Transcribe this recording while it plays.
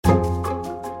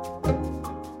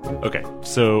Okay,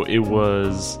 so it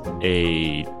was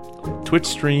a Twitch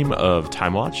stream of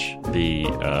Time Watch, the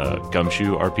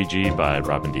Gumshoe RPG by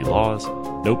Robin D. Laws.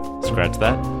 Nope, scratch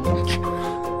that.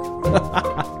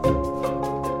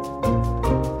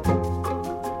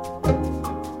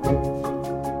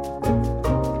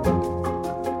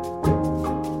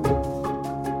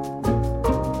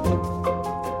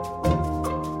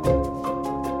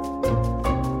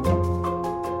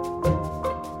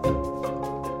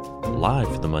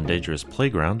 Live from the Mundangerous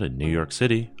Playground in New York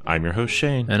City, I'm your host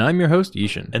Shane. And I'm your host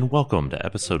Ishan. And welcome to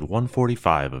episode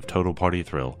 145 of Total Party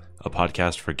Thrill, a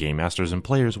podcast for game masters and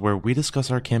players where we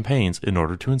discuss our campaigns in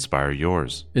order to inspire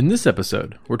yours. In this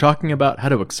episode, we're talking about how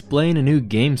to explain a new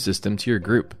game system to your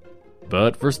group.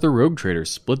 But first, the Rogue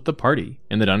Traders split the party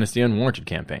in the Dynasty Unwarranted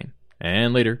campaign.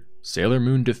 And later, Sailor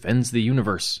Moon defends the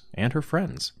universe and her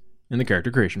friends in the Character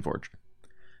Creation Forge.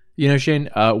 You know, Shane,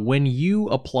 when you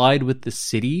applied with the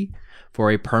city for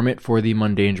a permit for the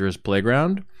Mundangerous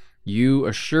Playground, you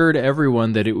assured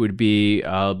everyone that it would be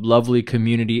a lovely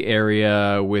community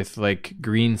area with like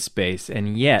green space,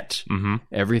 and yet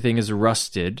everything is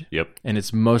rusted. Yep. And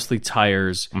it's mostly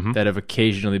tires that have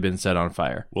occasionally been set on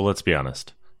fire. Well, let's be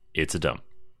honest. It's a dump.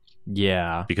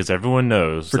 Yeah. Because everyone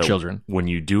knows For that children. When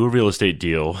you do a real estate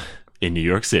deal in New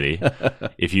York City,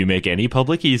 if you make any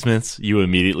public easements, you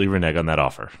immediately renege on that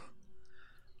offer.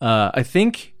 I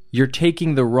think you're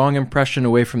taking the wrong impression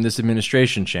away from this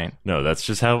administration, Shane. No, that's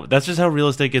just how real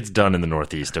estate gets done in the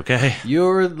Northeast, okay?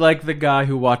 You're like the guy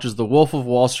who watches The Wolf of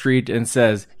Wall Street and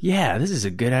says, yeah, this is a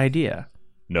good idea.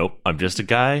 Nope, I'm just a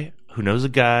guy who knows a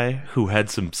guy who had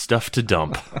some stuff to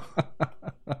dump.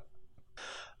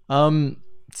 No,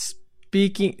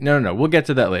 we'll get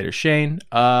to that later. Shane,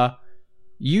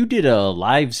 you did a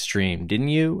live stream, didn't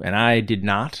you? And I did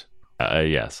not?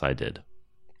 Yes, I did.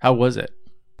 How was it?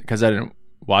 Because I didn't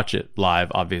watch it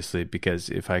live, obviously, because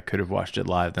if I could have watched it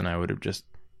live, then I would have just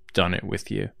done it with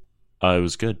you. It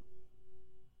was good.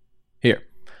 Here.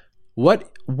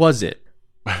 What was it?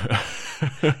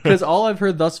 Because all I've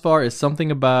heard thus far is something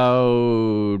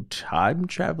about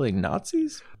time-traveling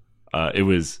Nazis? It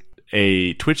was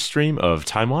a Twitch stream of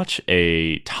Time Watch,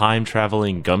 a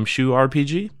time-traveling Gumshoe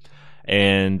RPG,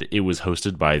 and it was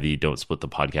hosted by the Don't Split the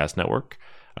Podcast Network.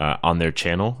 On their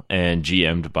channel and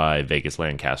GM'd by Vegas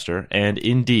Lancaster. And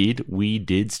indeed, we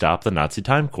did stop the Nazi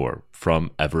Time Corps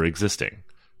from ever existing.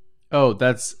 Oh,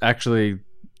 that's actually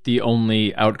the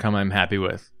only outcome I'm happy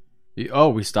with. Oh,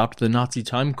 we stopped the Nazi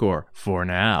Time Corps for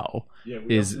now.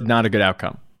 Is not a good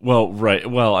outcome. Well, right.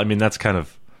 Well, I mean, that's kind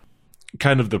of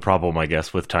the problem, I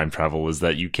guess, with time travel is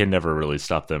that you can never really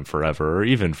stop them forever or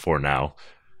even for now.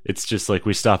 It's just like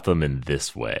we stop them in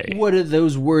this way. What do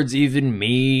those words even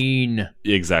mean?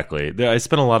 Exactly. I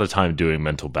spent a lot of time doing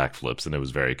mental backflips, and it was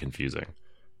very confusing.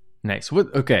 Nice.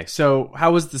 Okay, so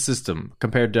how was the system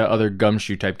compared to other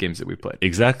Gumshoe type games that we played?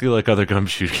 Exactly like other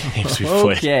Gumshoe games we've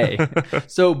played. Okay.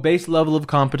 So base level of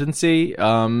competency,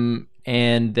 and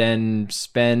then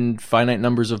spend finite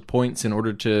numbers of points in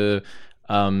order to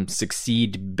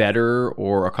succeed better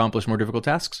or accomplish more difficult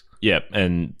tasks? Yep,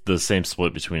 and the same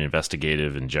split between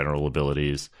investigative and general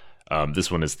abilities. This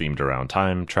one is themed around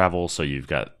time travel, so you've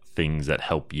got things that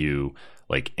help you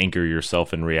like anchor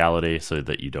yourself in reality so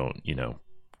that you don't,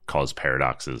 cause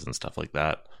paradoxes and stuff like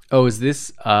that. Oh, is this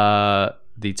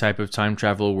the type of time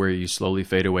travel where you slowly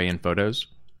fade away in photos?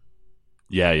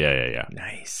 Yeah.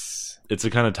 Nice. It's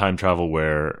a kind of time travel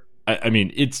where, I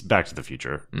mean, it's Back to the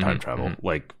Future time travel.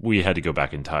 Like, we had to go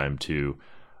back in time to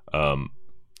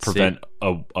prevent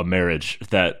a marriage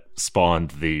that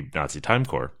spawned the Nazi Time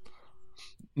Corps.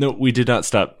 No, we did not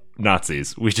stop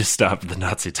Nazis. We just stopped the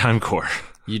Nazi Time Corps.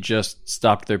 You just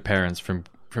stopped their parents from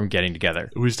getting together.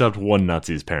 We stopped one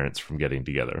Nazi's parents from getting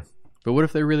together. But what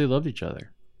if they really loved each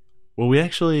other? Well,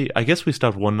 I guess we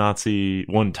stopped one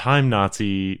time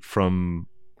Nazi from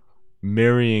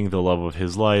marrying the love of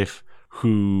his life,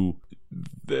 who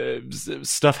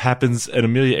stuff happens and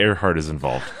Amelia Earhart is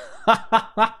involved.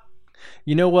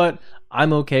 You know what?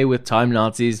 I'm okay with time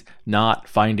Nazis not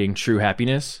finding true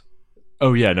happiness.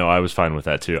 Oh, yeah, no, I was fine with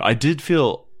that, too. I did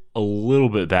feel a little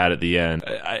bit bad at the end.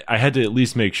 I had to at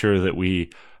least make sure that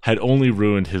we had only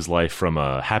ruined his life from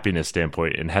a happiness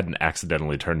standpoint and hadn't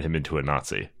accidentally turned him into a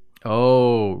Nazi.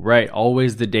 Oh, right.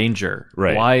 Always the danger.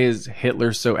 Right. Why is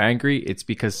Hitler so angry? It's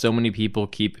because so many people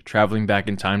keep traveling back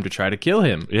in time to try to kill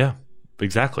him. Yeah,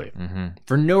 exactly. Mm-hmm.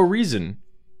 For no reason,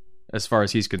 as far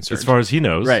as he's concerned. As far as he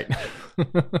knows. Right.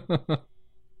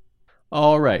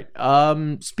 All right.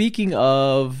 Speaking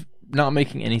of not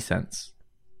making any sense,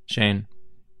 Shane,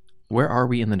 where are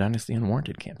we in the Dynasty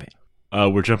Unwarranted campaign?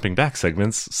 We're jumping back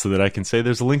segments so that I can say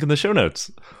there's a link in the show notes.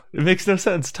 It makes no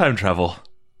sense. Time travel.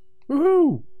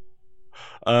 Woohoo!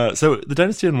 So the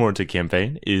Dynasty Unwarranted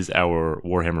campaign is our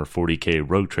Warhammer 40k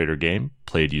Rogue Trader game,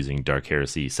 played using Dark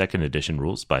Heresy 2nd Edition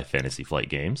rules by Fantasy Flight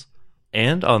Games.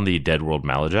 And on the Dead World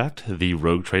Malajact, the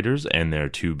Rogue Traders and their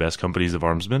 2 best companies of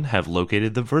armsmen have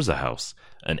located the Verza House,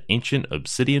 an ancient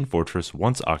obsidian fortress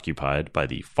once occupied by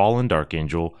the fallen Dark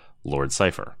Angel, Lord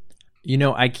Cypher. You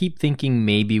know, I keep thinking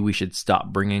maybe we should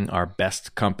stop bringing our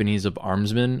best companies of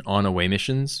armsmen on away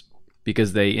missions,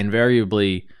 because they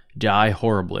invariably die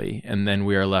horribly, and then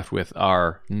we are left with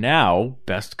our now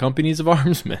best companies of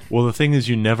armsmen. Well, the thing is,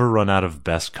 you never run out of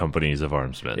best companies of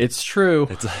armsmen. It's true.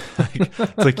 It's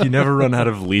like you never run out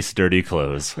of least dirty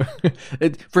clothes.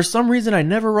 For some reason, I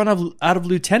never run out of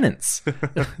lieutenants.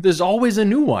 There's always a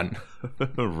new one.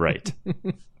 Right.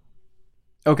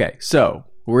 Okay, so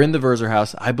we're in the Verzer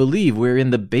house. I believe we're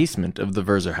in the basement of the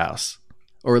Verzer house.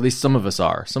 Or at least some of us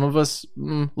are. Some of us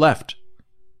left.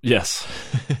 Yes.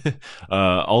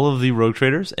 All of the Rogue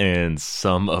Traders and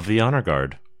some of the Honor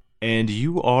Guard. And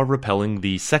you are repelling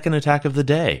the second attack of the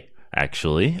day,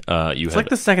 actually. It's like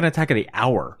the second attack of the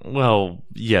hour. Well,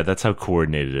 yeah, that's how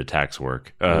coordinated attacks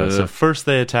work. So first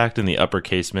they attacked in the upper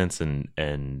casements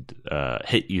and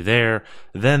hit you there.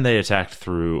 Then they attacked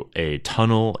through a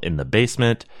tunnel in the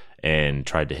basement and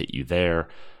tried to hit you there.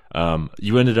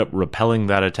 You ended up repelling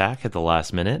that attack at the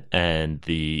last minute, and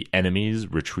the enemies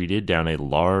retreated down a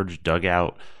large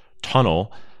dugout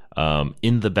tunnel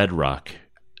in the bedrock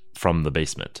from the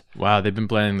basement. Wow, they've been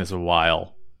planning this a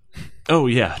while. Oh,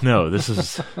 yeah. No, this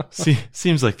is...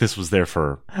 seems like this was there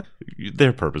for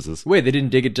their purposes. Wait, they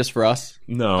didn't dig it just for us?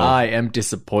 No. I am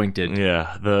disappointed.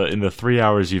 Yeah, in the 3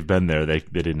 hours you've been there, they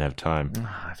didn't have time.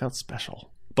 I felt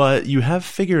special. But you have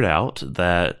figured out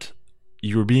that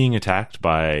you were being attacked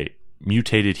by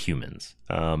mutated humans.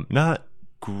 Not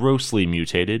grossly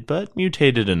mutated, but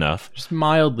mutated enough. Just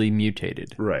mildly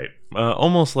mutated. Right.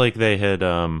 Almost like they had,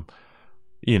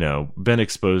 been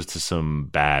exposed to some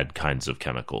bad kinds of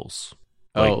chemicals.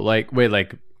 Like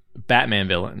Batman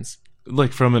villains.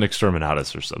 Like from an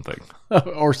exterminatus or something.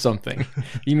 Or something.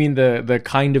 You mean the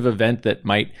kind of event that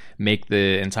might make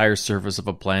the entire surface of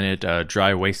a planet a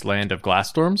dry wasteland of glass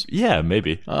storms? Yeah,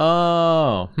 maybe.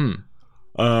 Oh,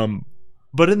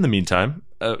 But in the meantime,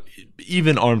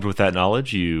 even armed with that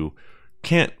knowledge, you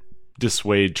can't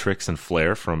dissuade Trix and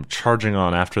Flair from charging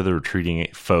on after the retreating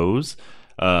foes.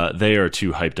 They are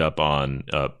too hyped up on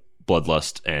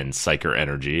bloodlust and psyker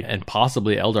energy. And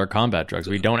possibly Eldar combat drugs.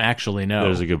 We don't actually know.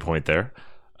 There's a good point there.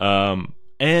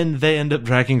 And they end up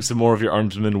dragging some more of your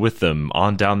armsmen with them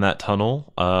on down that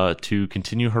tunnel to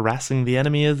continue harassing the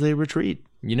enemy as they retreat.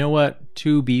 You know what?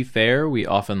 To be fair, we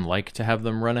often like to have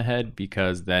them run ahead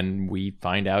because then we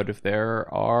find out if there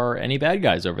are any bad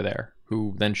guys over there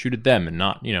who then shoot at them and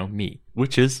not, me.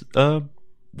 Which is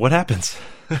what happens.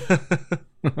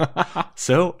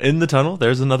 So, in the tunnel,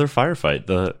 there's another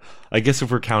firefight. I guess if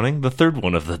we're counting, the third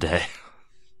one of the day.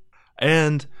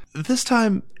 And this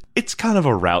time, it's kind of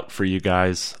a rout for you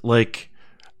guys. Like,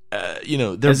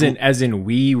 as in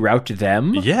we rout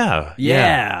them?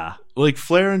 Yeah. Like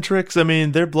Flair and Trix,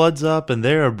 their blood's up and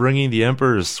they are bringing the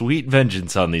Emperor's sweet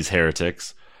vengeance on these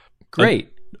heretics. Great.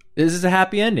 This is a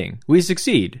happy ending. We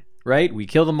succeed, right? We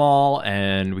kill them all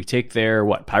and we take their,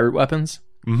 pirate weapons?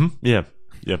 Mm-hmm. Yeah.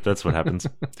 Yep, that's what happens.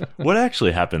 What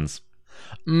actually happens?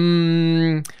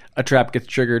 A trap gets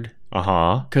triggered.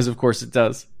 Uh-huh. Because of course it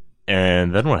does.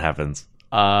 And then what happens?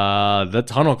 The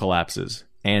tunnel collapses.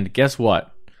 And guess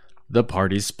what? The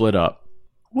party's split up.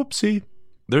 Whoopsie.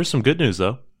 There's some good news,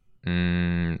 though.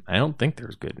 I don't think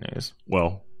there's good news.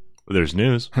 Well, there's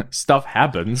news. Stuff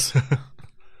happens.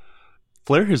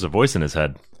 Flair hears a voice in his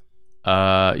head.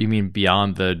 You mean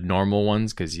beyond the normal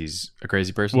ones because he's a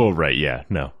crazy person? Well, right, yeah.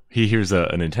 No. He hears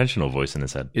an intentional voice in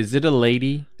his head. Is it a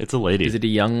lady? It's a lady. Is it a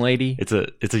young lady? It's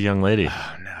a young lady.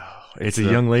 Oh, no. It's a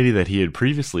young lady that he had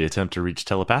previously attempted to reach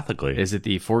telepathically. Is it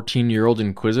the 14-year-old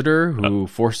Inquisitor who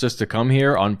forced us to come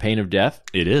here on pain of death?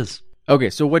 It is.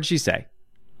 Okay, so what'd she say?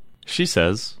 She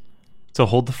says to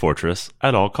hold the fortress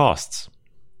at all costs.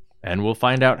 And we'll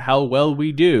find out how well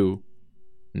we do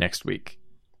next week.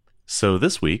 So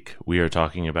this week, we are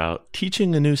talking about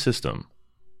teaching a new system,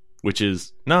 which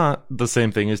is not the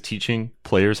same thing as teaching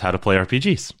players how to play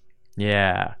RPGs.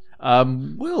 Yeah.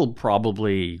 We'll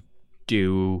probably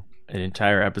do an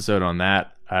entire episode on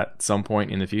that at some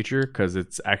point in the future because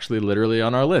it's actually literally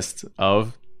on our list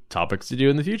of topics to do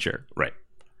in the future. Right.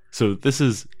 So this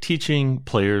is teaching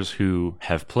players who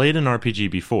have played an RPG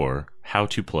before how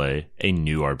to play a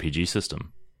new RPG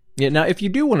system. Yeah, now if you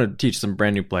do want to teach some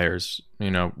brand new players,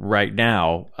 right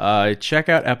now, check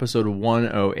out episode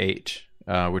 108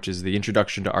 which is the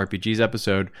Introduction to RPGs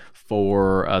episode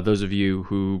for those of you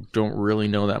who don't really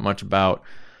know that much about,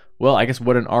 well, I guess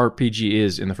what an RPG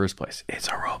is in the first place. It's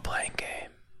a role-playing game.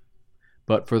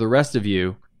 But for the rest of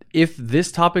you, if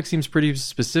this topic seems pretty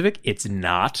specific, it's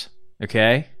not,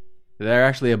 okay? There are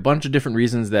actually a bunch of different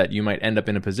reasons that you might end up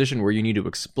in a position where you need to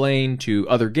explain to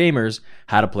other gamers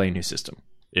how to play a new system.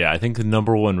 Yeah, I think the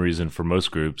number one reason for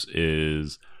most groups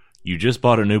is you just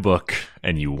bought a new book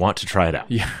and you want to try it out.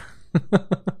 Yeah.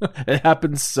 It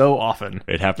happens so often.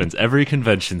 It happens every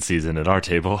convention season at our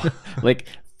table. Like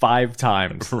 5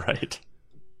 times. Right.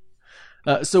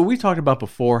 So we talked about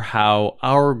before how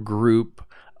our group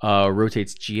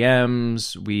rotates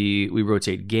GMs. We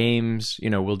rotate games.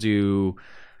 We'll do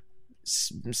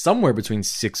somewhere between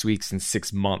 6 weeks and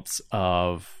 6 months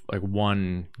of like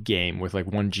one game with like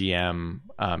one GM,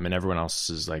 and everyone else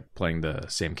is like playing the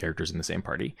same characters in the same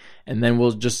party. And then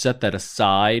we'll just set that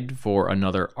aside for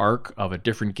another arc of a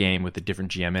different game with a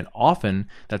different GM. And often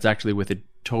that's actually with a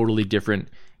totally different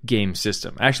game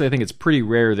system. Actually, I think it's pretty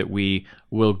rare that we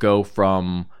will go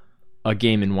from a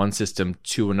game in one system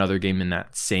to another game in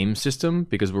that same system,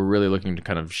 because we're really looking to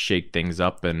kind of shake things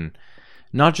up and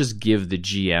not just give the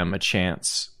GM a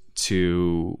chance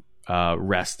to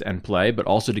rest and play, but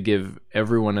also to give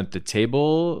everyone at the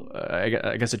table,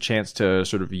 I guess, a chance to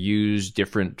sort of use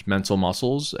different mental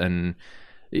muscles, and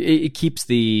it keeps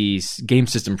the game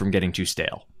system from getting too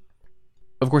stale.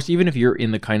 Of course, even if you're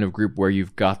in the kind of group where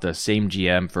you've got the same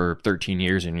GM for 13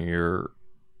 years and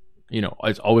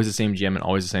it's always the same GM and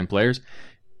always the same players,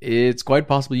 it's quite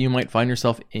possible you might find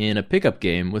yourself in a pickup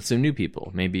game with some new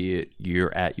people. Maybe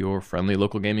you're at your friendly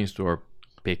local gaming store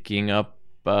picking up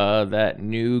that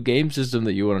new game system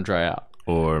that you want to try out.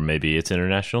 Or maybe it's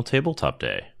International Tabletop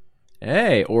Day.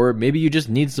 Hey, or maybe you just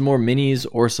need some more minis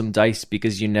or some dice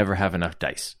because you never have enough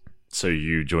dice. So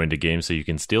you joined a game so you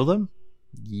can steal them?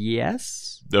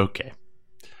 Yes. Okay.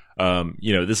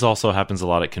 This also happens a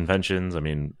lot at conventions. I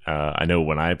mean, I know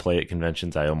when I play at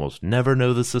conventions, I almost never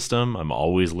know the system. I'm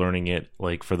always learning it,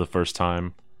 like, for the first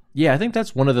time. Yeah, I think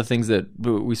that's one of the things that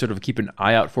we sort of keep an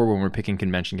eye out for when we're picking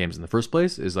convention games in the first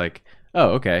place, is like,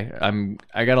 oh, okay,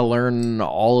 I got to learn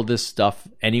all of this stuff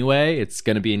anyway. It's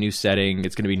going to be a new setting.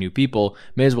 It's going to be new people.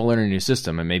 May as well learn a new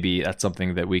system. And maybe that's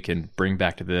something that we can bring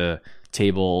back to the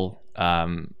table,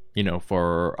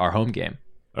 for our home game.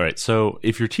 All right, so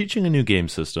if you're teaching a new game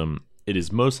system, it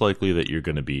is most likely that you're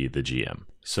going to be the GM.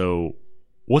 So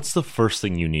what's the first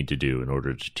thing you need to do in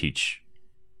order to teach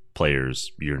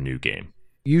players your new game?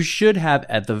 You should have,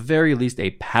 at the very least,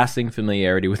 a passing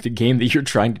familiarity with the game that you're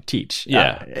trying to teach.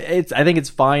 Yeah. I think it's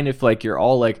fine if like you're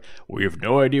all like, we have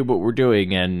no idea what we're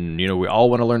doing and, we all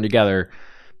want to learn together.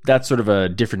 That's sort of a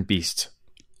different beast.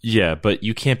 Yeah, but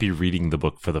you can't be reading the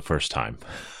book for the first time.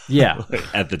 Yeah.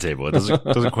 At the table. It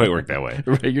doesn't quite work that way.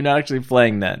 Right, you're not actually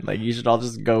playing then. Like, you should all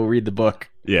just go read the book.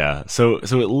 Yeah. So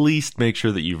at least make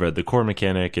sure that you've read the core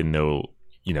mechanic and know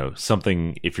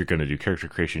something. If you're going to do character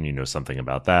creation, something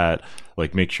about that.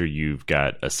 Like, make sure you've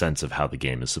got a sense of how the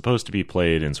game is supposed to be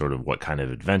played and sort of what kind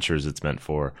of adventures it's meant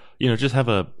for. Just have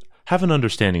an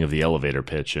understanding of the elevator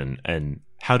pitch and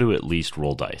how to at least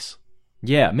roll dice.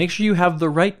 Yeah, make sure you have the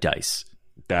right dice.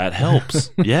 That helps.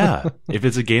 Yeah. If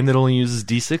it's a game that only uses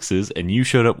D6s and you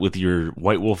showed up with your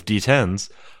White Wolf D10s,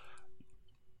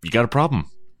 you got a problem.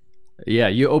 Yeah,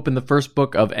 you open the first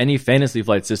book of any Fantasy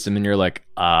Flight system and you're like,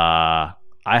 I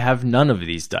have none of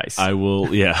these dice. I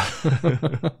will, yeah.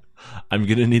 I'm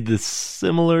going to need the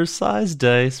similar size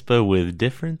dice, but with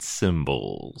different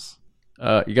symbols.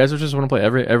 You guys just want to play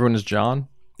Everyone is John?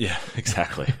 Yeah,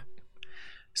 exactly.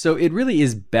 So it really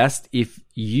is best if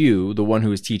you, the one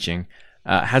who is teaching,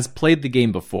 has played the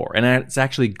game before. And it's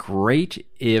actually great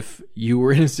if you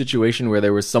were in a situation where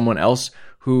there was someone else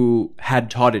who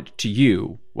had taught it to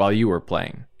you while you were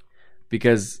playing.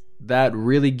 Because that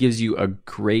really gives you a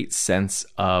great sense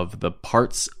of the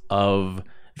parts of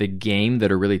the game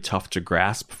that are really tough to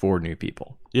grasp for new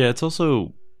people. Yeah, it's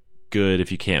also good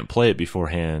if you can't play it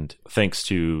beforehand, thanks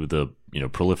to the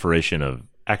proliferation of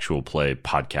actual play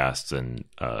podcasts and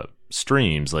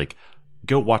streams. Like,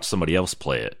 go watch somebody else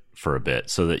play it for a bit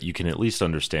so that you can at least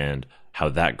understand how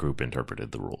that group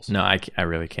interpreted the rules. No, I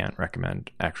really can't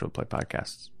recommend actual play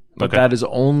podcasts. But that is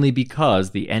only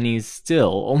because the NEs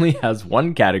still only has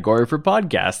one category for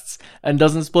podcasts and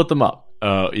doesn't split them up.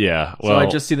 Yeah. So Well, I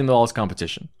just see them all as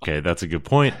competition. Okay, that's a good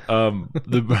point.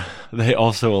 They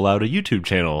also allowed a YouTube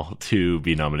channel to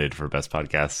be nominated for Best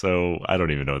Podcast, so I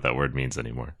don't even know what that word means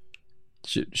anymore.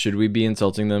 Should we be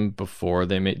insulting them before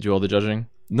they do all the judging?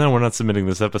 No, we're not submitting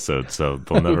this episode, so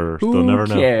they'll never know. Who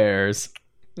cares?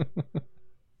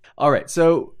 All right,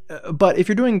 so But if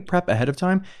you're doing prep ahead of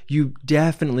time, you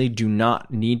definitely do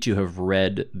not need to have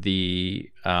read the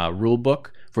rule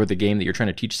book for the game that you're trying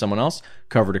to teach someone else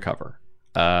cover to cover.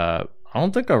 I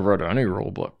don't think I've read any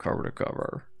rule book cover to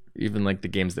cover, even like the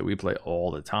games that we play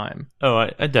all the time. Oh,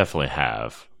 I definitely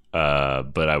have.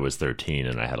 But I was 13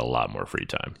 and I had a lot more free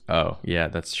time. Oh, yeah,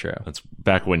 that's true. That's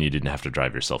back when you didn't have to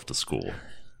drive yourself to school.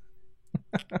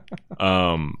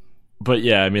 But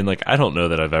yeah, I mean, like, I don't know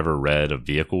that I've ever read a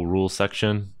vehicle rules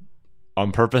section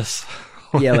on purpose.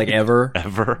 Yeah, like ever.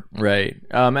 Ever. Right.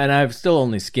 And I've still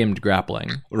only skimmed grappling.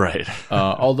 Right.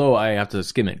 Although I have to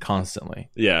skim it constantly.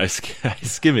 Yeah, I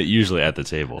skim it usually at the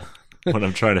table when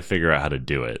I'm trying to figure out how to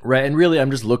do it. Right, and really I'm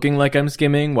just looking like I'm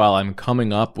skimming while I'm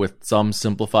coming up with some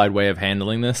simplified way of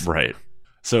handling this. Right.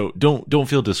 So don't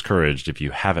feel discouraged if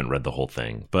you haven't read the whole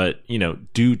thing, but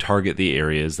do target the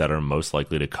areas that are most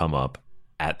likely to come up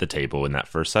at the table in that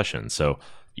first session. So,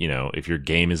 if your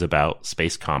game is about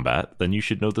space combat, then you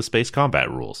should know the space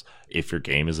combat rules. If your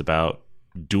game is about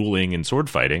dueling and sword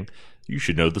fighting, you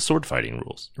should know the sword fighting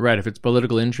rules. Right, if it's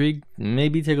political intrigue,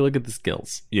 maybe take a look at the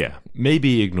skills. Yeah,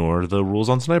 maybe ignore the rules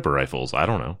on sniper rifles. I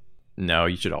don't know. No,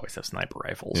 you should always have sniper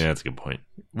rifles. Yeah, that's a good point.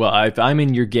 Well, if I'm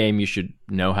in your game, you should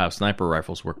know how sniper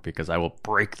rifles work because I will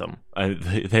break them.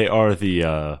 They are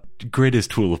the greatest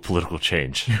tool of political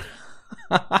change.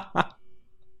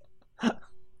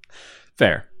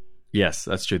 Fair. Yes,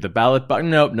 that's true. The ballot button?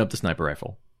 Nope, the sniper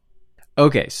rifle.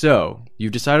 Okay, so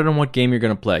you've decided on what game you're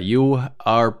going to play. You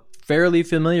are fairly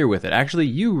familiar with it. Actually,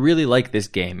 you really like this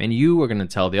game, and you are going to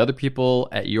tell the other people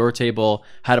at your table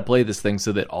how to play this thing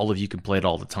so that all of you can play it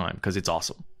all the time, because it's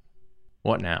awesome.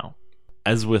 What now?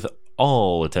 As with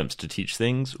all attempts to teach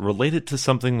things, relate it to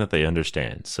something that they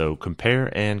understand. So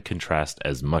compare and contrast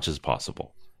as much as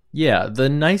possible. Yeah, the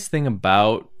nice thing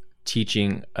about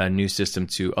teaching a new system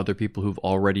to other people who've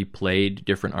already played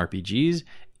different RPGs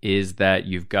is that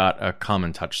you've got a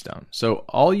common touchstone. So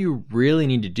all you really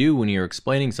need to do when you're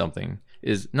explaining something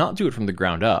is not do it from the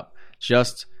ground up.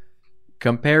 Just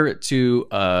compare it to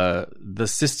the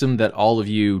system that all of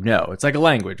you know. It's like a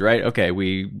language, right? Okay,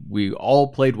 we all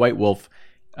played White Wolf.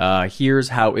 Here's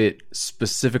how it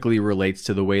specifically relates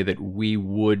to the way that we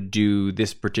would do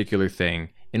this particular thing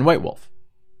in White Wolf.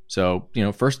 So,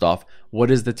 first off,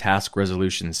 what is the task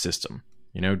resolution system?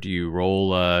 Do you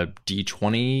roll a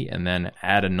d20 and then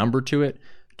add a number to it?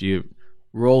 Do you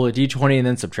roll a d20 and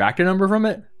then subtract a number from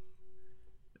it?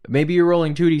 Maybe you're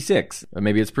rolling 2d6.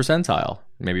 Maybe it's percentile.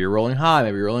 Maybe you're rolling high.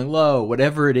 Maybe you're rolling low.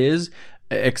 Whatever it is,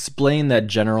 explain that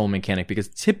general mechanic, because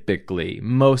typically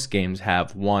most games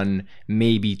have one,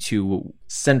 maybe two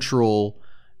central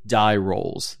die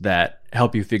rolls that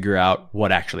help you figure out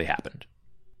what actually happened.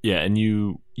 Yeah, and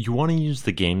you want to use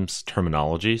the game's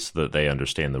terminology so that they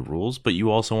understand the rules, but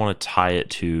you also want to tie it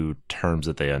to terms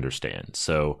that they understand.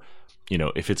 So,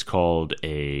 if it's called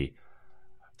a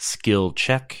skill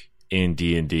check in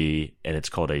D&D and it's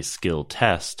called a skill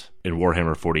test in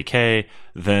Warhammer 40K,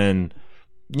 then,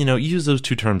 use those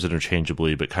two terms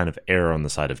interchangeably, but kind of err on the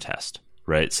side of test,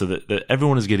 right? So that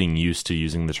everyone is getting used to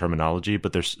using the terminology,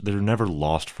 but they're never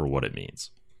lost for what it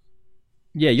means.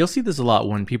 Yeah, you'll see this a lot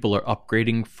when people are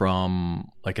upgrading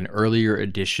from like an earlier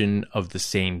edition of the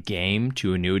same game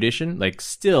to a new edition. Like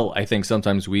still, I think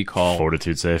sometimes we call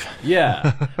fortitude save.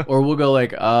 Yeah. Or we'll go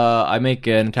like, I make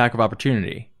an attack of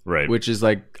opportunity. Right. Which is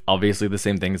like obviously the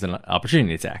same thing as an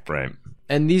opportunity attack. Right.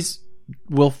 And these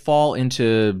will fall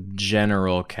into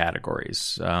general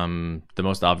categories. The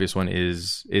most obvious one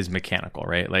is mechanical,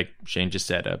 right? Like Shane just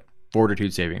said, a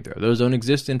fortitude saving throw. Those don't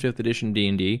exist in 5th edition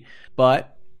D&D,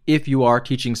 but if you are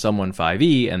teaching someone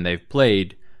 5e and they've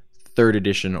played 3rd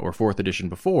edition or 4th edition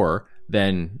before,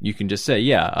 then you can just say,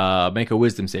 make a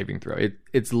wisdom saving throw.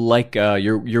 It's like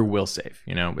your will save.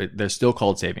 They're still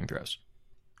called saving throws.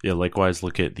 Yeah, likewise,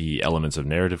 look at the elements of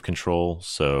narrative control.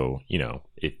 So,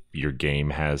 if your game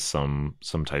has some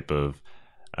type of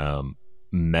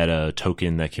meta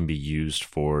token that can be used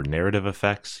for narrative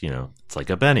effects, it's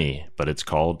like a Benny, but it's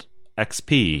called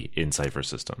XP in Cypher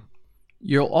System.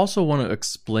 You'll also want to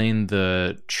explain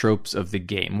the tropes of the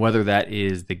game, whether that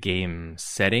is the game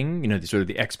setting, sort of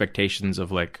the expectations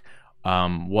of like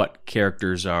what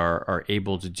characters are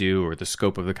able to do or the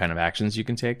scope of the kind of actions you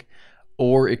can take,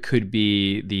 or it could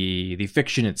be the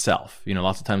fiction itself.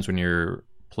 Lots of times when you're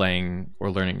playing or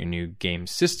learning a new game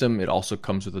system, it also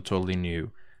comes with a totally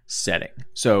new setting.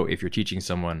 So if you're teaching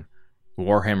someone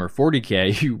Warhammer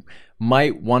 40K, you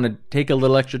might want to take a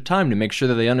little extra time to make sure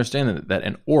that they understand that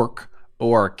an orc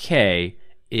ORK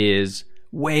is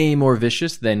way more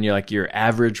vicious than your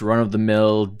average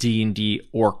run-of-the-mill D&D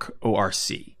orc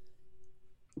ORC.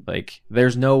 Like,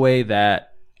 there's no way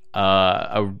that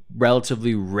a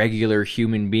relatively regular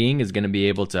human being is going to be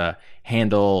able to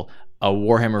handle a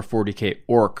Warhammer 40k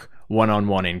orc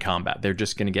one-on-one in combat. They're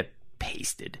just going to get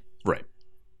pasted. Right.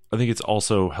 I think it's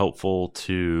also helpful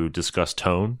to discuss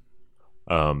tone.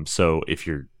 So if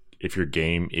your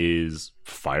game is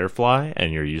Firefly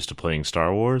and you're used to playing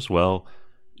Star Wars, well,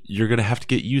 you're going to have to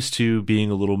get used to being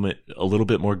a little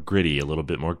bit more gritty, a little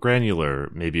bit more granular,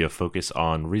 maybe a focus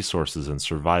on resources and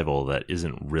survival that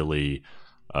isn't really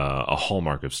a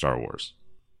hallmark of Star Wars.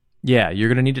 Yeah, you're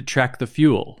going to need to track the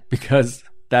fuel because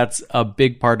that's a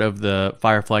big part of the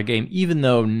Firefly game, even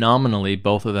though nominally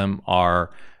both of them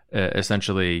are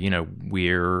essentially,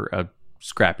 we're a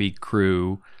scrappy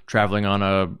crew traveling on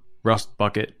a rust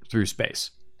bucket through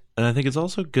space. And I think it's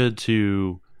also good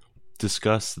to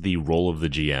discuss the role of the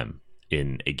GM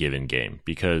in a given game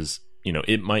because,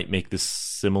 it might make this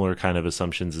similar kind of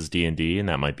assumptions as D&D, and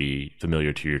that might be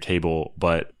familiar to your table,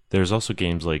 but there's also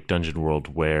games like Dungeon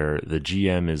World where the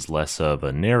GM is less of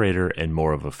a narrator and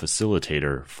more of a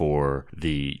facilitator for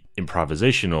the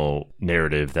improvisational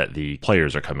narrative that the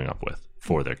players are coming up with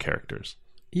for their characters.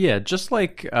 Yeah, just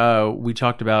like we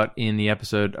talked about in the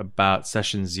episode about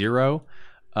Session 0,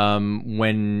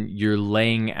 when you're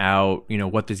laying out,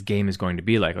 what this game is going to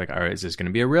be like, all right, is this going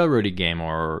to be a railroady game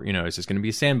or, is this going to be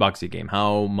a sandboxy game?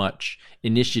 How much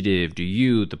initiative do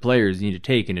you, the players, need to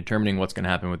take in determining what's going to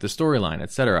happen with the storyline,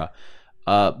 etc.?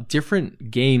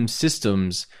 Different game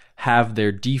systems have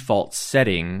their default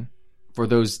setting for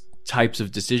those types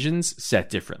of decisions set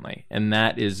differently. And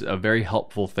that is a very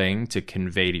helpful thing to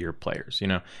convey to your players.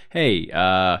 Hey,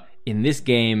 in this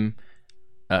game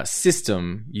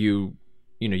system, you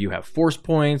have force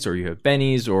points or you have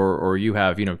bennies or you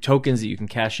have, tokens that you can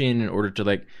cash in order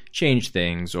to change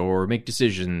things or make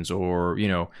decisions or,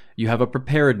 you have a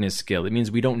preparedness skill. It means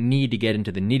we don't need to get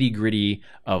into the nitty gritty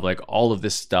of all of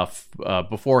this stuff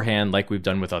beforehand like we've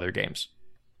done with other games.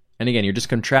 And again, you're just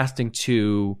contrasting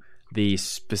to the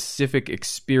specific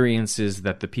experiences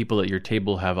that the people at your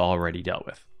table have already dealt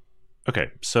with.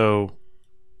 Okay, so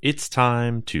it's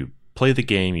time to play the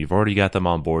game. You've already got them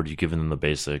on board. You've given them the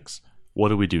basics. What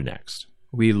do we do next?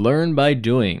 We learn by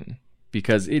doing,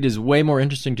 because it is way more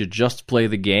interesting to just play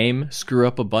the game, screw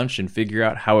up a bunch, and figure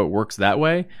out how it works that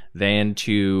way than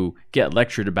to get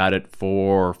lectured about it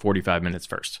for 45 minutes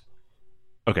first.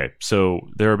 Okay, so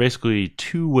there are basically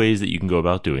two ways that you can go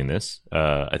about doing this.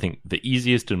 I think the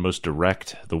easiest and most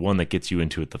direct, the one that gets you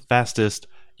into it the fastest,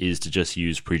 is to just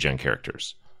use pre-gen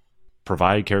characters.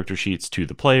 Provide character sheets to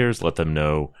the players, let them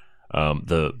know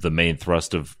the main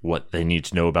thrust of what they need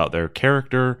to know about their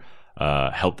character,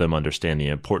 help them understand the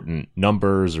important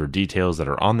numbers or details that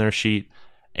are on their sheet,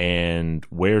 and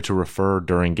where to refer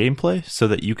during gameplay so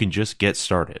that you can just get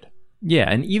started.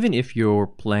 Yeah, and even if you're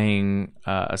playing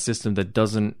a system that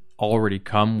doesn't already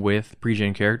come with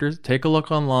pre-gen characters, take a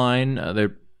look online.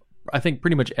 I think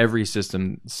pretty much every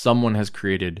system, someone has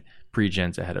created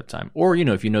pre-gens ahead of time. Or,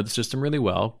 if you know the system really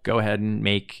well, go ahead and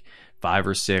make 5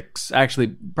 or 6. Actually,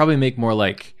 probably make more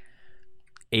like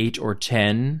 8 or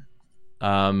 10,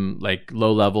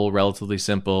 low-level, relatively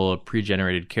simple,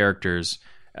 pre-generated characters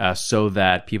so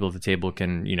that people at the table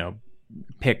can,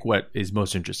 pick what is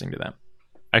most interesting to them.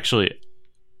 Actually,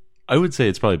 I would say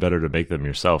it's probably better to make them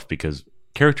yourself because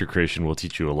character creation will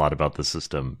teach you a lot about the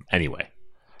system anyway.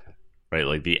 Right?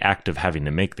 Like the act of having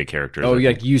to make the characters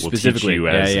you specifically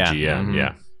will teach you as a GM. Mm-hmm.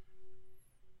 Yeah.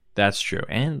 That's true.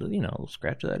 And,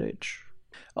 scratch that itch.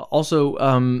 Also,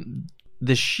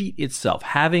 the sheet itself,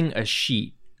 having a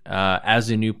sheet as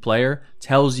a new player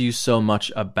tells you so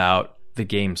much about the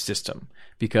game system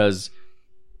because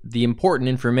the important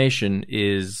information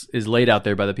is laid out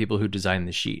there by the people who designed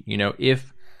the sheet.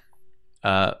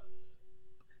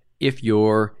 If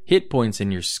your hit points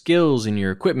and your skills and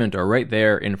your equipment are right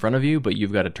there in front of you, but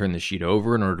you've got to turn the sheet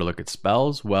over in order to look at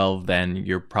spells, well, then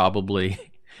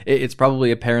it's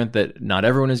probably apparent that not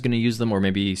everyone is going to use them, or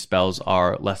maybe spells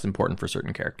are less important for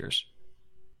certain characters.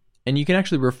 And you can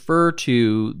actually refer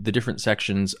to the different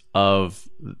sections of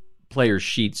players'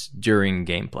 sheets during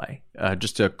gameplay,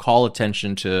 just to call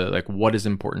attention to what is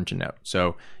important to know.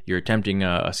 So you're attempting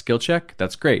a skill check,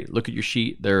 that's great. Look at your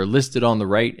sheet. They're listed on the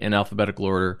right in alphabetical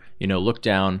order. Look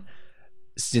down.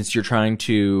 Since you're trying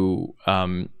to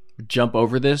jump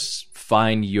over this,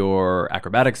 find your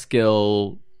acrobatic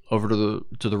skill over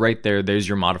to the right there. There's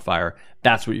your modifier.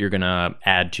 That's what you're going to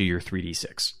add to your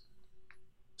 3d6.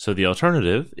 So the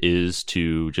alternative is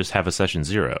to just have a session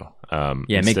 0.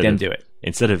 Make them do it.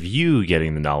 Instead of you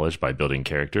getting the knowledge by building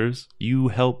characters, you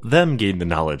help them gain the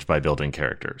knowledge by building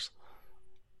characters.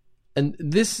 And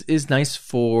this is nice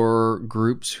for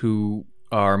groups who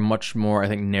are much more, I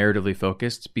think, narratively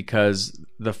focused, because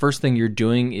the first thing you're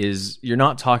doing is you're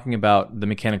not talking about the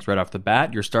mechanics right off the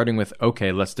bat. You're starting with,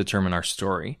 okay, let's determine our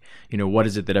story. What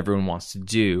is it that everyone wants to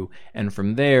do? And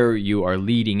from there, you are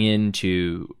leading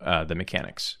into the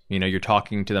mechanics. You're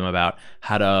talking to them about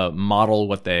how to model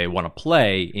what they want to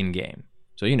play in game.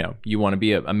 So, you want to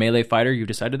be a melee fighter. You've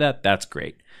decided that. That's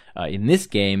great. In this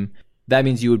game, that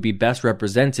means you would be best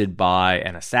represented by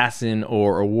an assassin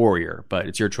or a warrior, but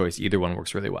it's your choice. Either one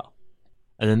works really well.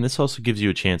 And then this also gives you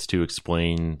a chance to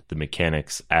explain the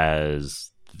mechanics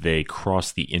as they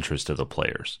cross the interest of the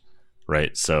players,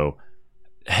 right? So,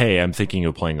 hey, I'm thinking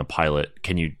of playing a pilot.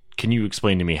 Can you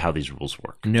explain to me how these rules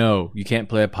work? No, you can't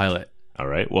play a pilot. All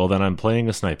right, well then I'm playing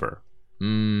a sniper.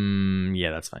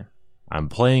 Yeah, that's fine. I'm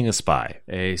playing a spy.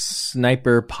 A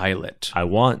sniper pilot. I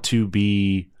want to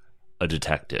be a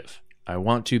detective. I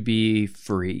want to be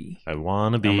free. I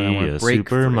want to be a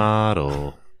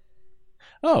supermodel.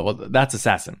 Oh, well, that's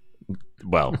assassin.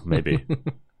 Well, maybe.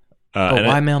 But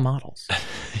why male models?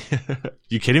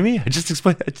 You kidding me? I just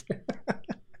explained that.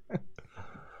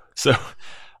 So,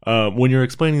 when you're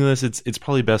explaining this, it's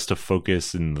probably best to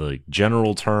focus in the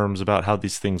general terms about how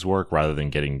these things work rather than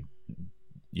getting,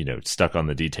 stuck on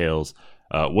the details.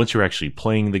 Once you're actually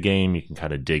playing the game, you can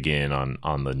kind of dig in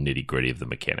on the nitty gritty of the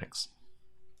mechanics.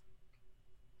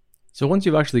 So once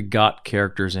you've actually got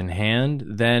characters in hand,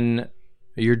 then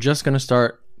you're just going to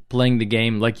start playing the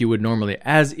game like you would normally,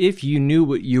 as if you knew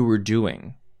what you were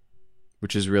doing,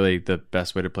 which is really the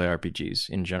best way to play RPGs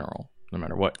in general, no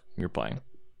matter what you're playing.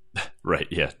 Right,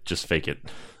 yeah, just fake it.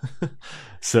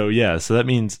 So that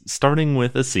means starting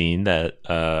with a scene that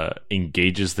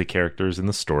engages the characters in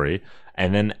the story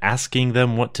and then asking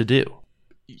them what to do.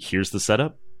 Here's the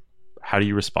setup. How do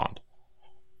you respond?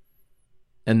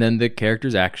 And then the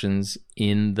character's actions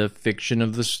in the fiction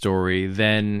of the story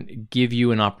then give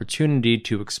you an opportunity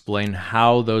to explain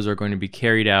how those are going to be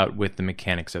carried out with the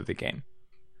mechanics of the game.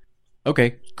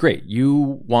 Okay, great.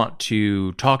 You want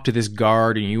to talk to this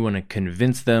guard and you want to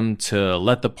convince them to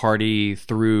let the party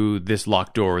through this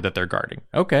locked door that they're guarding.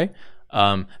 Okay,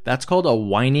 that's called a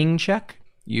whining check.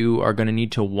 You are going to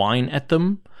need to whine at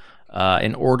them.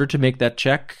 In order to make that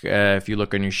check, if you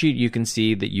look on your sheet, you can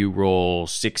see that you roll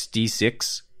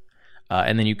 6d6,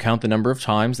 and then you count the number of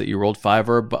times that you rolled 5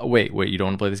 or above. Wait, you don't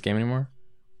want to play this game anymore?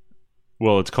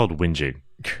 Well, it's called whinging.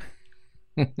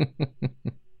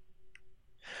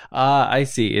 I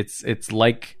see. It's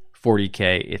like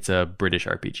 40K. It's a British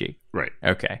RPG. Right.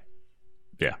 Okay.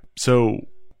 Yeah. So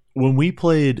when we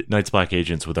played Night's Black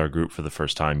Agents with our group for the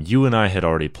first time, you and I had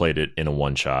already played it in a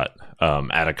one-shot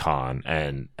at a con,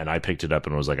 and I picked it up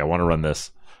and was like, I want to run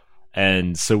this.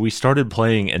 And so we started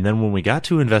playing, and then when we got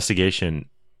to investigation,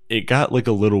 it got like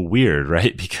a little weird,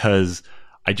 right? Because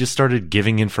I just started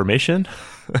giving information,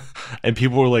 and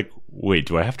people were like, wait,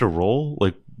 do I have to roll?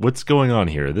 Like, what's going on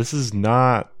here? This is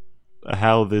not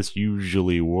how this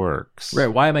usually works. Right.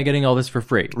 Why am I getting all this for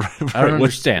free? Right. I don't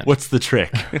understand. What's the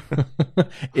trick?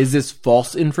 Is this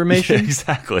false information? Yeah,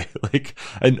 exactly.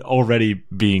 And already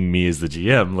being me as the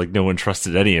GM, no one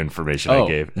trusted any information I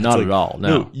gave. Not at all.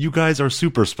 No, you guys are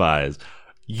super spies.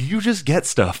 You just get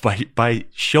stuff by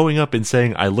showing up and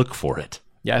saying, I look for it.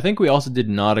 Yeah, I think we also did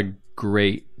not a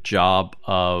great job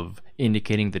of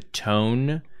indicating the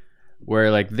tone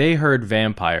where they heard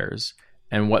vampires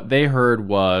and what they heard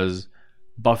was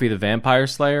Buffy the Vampire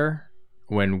Slayer,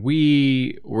 when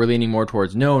we were leaning more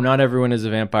towards, no, not everyone is a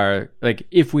vampire.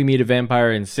 If we meet a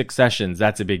vampire in 6 sessions,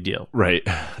 that's a big deal. Right.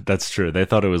 That's true. They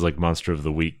thought it was like Monster of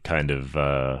the Week kind of,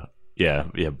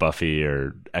 Buffy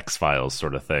or X-Files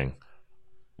sort of thing.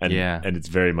 And it's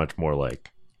very much more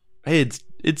like, hey,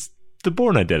 it's the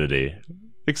Bourne Identity,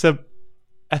 except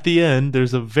at the end,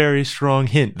 there's a very strong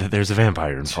hint that there's a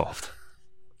vampire involved.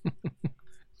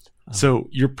 So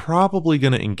you're probably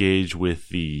going to engage with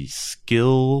the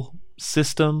skill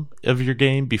system of your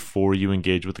game before you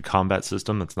engage with the combat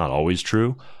system. That's not always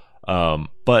true.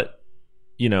 But,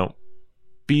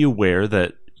 be aware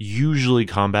that usually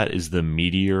combat is the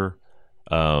meatier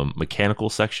mechanical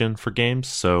section for games.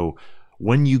 So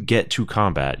when you get to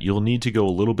combat, you'll need to go a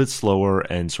little bit slower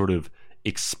and sort of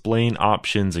explain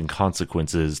options and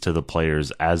consequences to the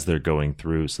players as they're going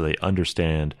through so they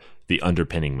understand the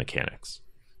underpinning mechanics.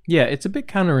 Yeah, it's a bit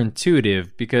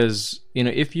counterintuitive because,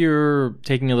 if you're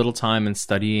taking a little time and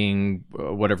studying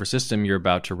whatever system you're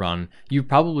about to run, you've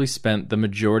probably spent the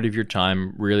majority of your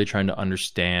time really trying to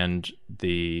understand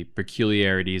the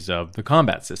peculiarities of the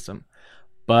combat system.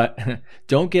 But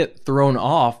don't get thrown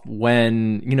off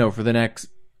when,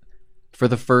 for for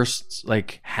the first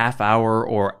like half hour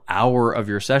or hour of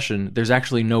your session, there's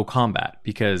actually no combat,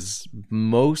 because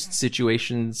most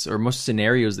situations or most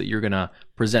scenarios that you're going to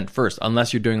present first,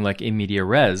 unless you're doing like in media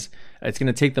res, it's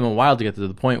going to take them a while to get to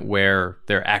the point where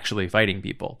they're actually fighting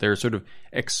people. They're sort of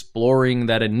exploring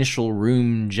that initial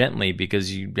room gently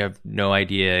because you have no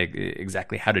idea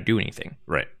exactly how to do anything.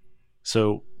 Right.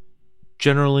 So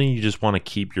generally, you just want to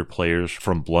keep your players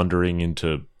from blundering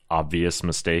into obvious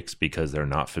mistakes because they're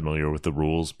not familiar with the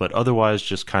rules, but otherwise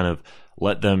just kind of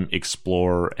let them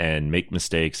explore and make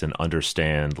mistakes and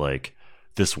understand like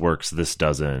this works, this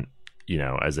doesn't,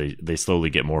 as they slowly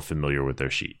get more familiar with their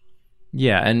sheet.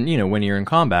 Yeah, and when you're in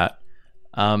combat,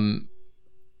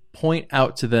 point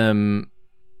out to them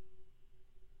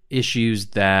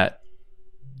issues that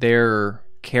their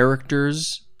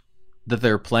characters that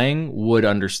they're playing would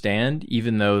understand,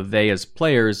 even though they as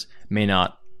players may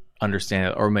not understand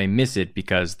it or may miss it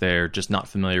because they're just not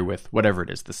familiar with whatever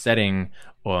it is, the setting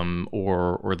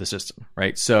or the system,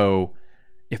 right? So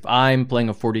if I'm playing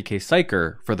a 40k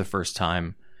Psyker for the first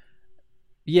time,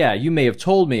 yeah, you may have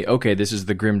told me, okay, this is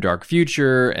the grim dark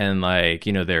future and like,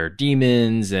 there are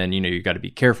demons and, you got to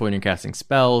be careful when you're casting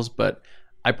spells, but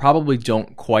I probably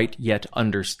don't quite yet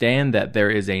understand that there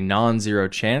is a non-zero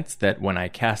chance that when I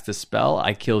cast a spell,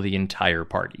 I kill the entire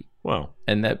party. Wow.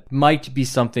 And that might be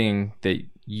something that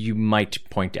you might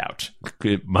point out.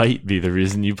 It might be the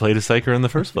reason you played a Psyker in the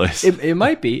first place. It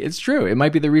might be. It's true. It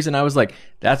might be the reason I was like,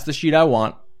 that's the sheet I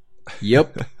want.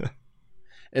 Yep.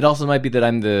 It also might be that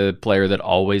I'm the player that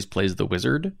always plays the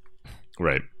wizard.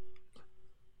 Right.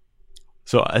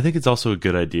 So I think it's also a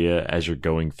good idea as you're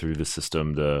going through the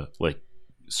system to like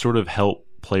sort of help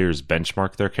players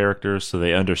benchmark their characters so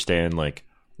they understand like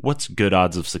what's good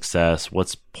odds of success,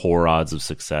 what's poor odds of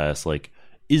success, like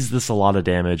is this a lot of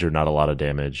damage or not a lot of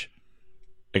damage?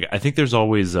 Like, I think there's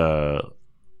always a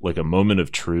moment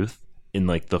of truth in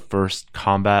like the first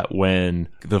combat when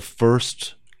the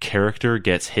first character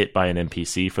gets hit by an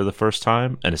NPC for the first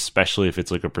time, and especially if it's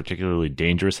like a particularly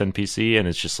dangerous NPC and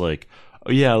it's just like,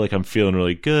 oh yeah, like I'm feeling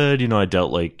really good, I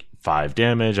dealt like 5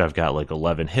 damage, I've got like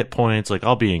 11 hit points, like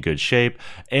I'll be in good shape,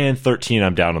 and 13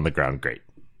 I'm down on the ground, great.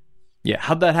 Yeah,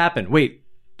 how'd that happen? Wait,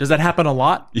 does that happen a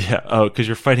lot? Yeah, oh, because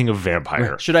you're fighting a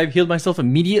vampire. Should I have healed myself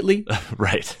immediately?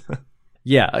 Right.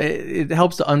 Yeah, it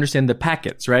helps to understand the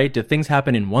packets, right? Do things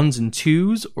happen in 1s and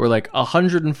 2s or like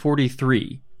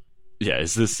 143? Yeah,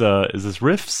 is this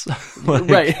riffs?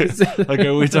 Right. Like,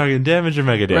 are we talking damage or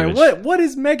mega damage? Right. What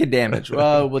is mega damage?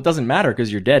 Well, it doesn't matter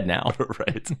because you're dead now.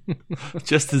 Right.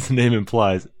 Just as the name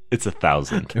implies, it's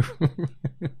 1,000.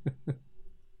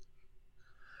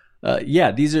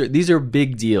 Yeah, these are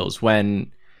big deals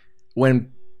when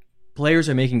players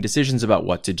are making decisions about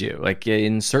what to do. Like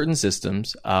in certain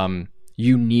systems,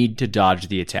 you need to dodge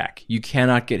the attack. You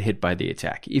cannot get hit by the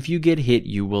attack. If you get hit,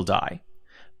 you will die.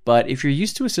 But if you're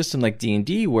used to a system like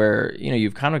D&D where,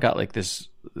 you've kind of got like this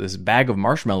bag of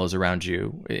marshmallows around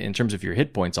you in terms of your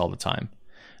hit points all the time,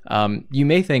 you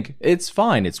may think it's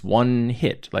fine. It's one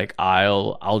hit. Like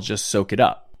I'll just soak it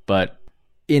up. But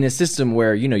in a system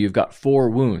where, you've got 4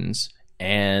 wounds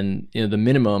and the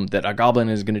minimum that a goblin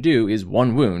is going to do is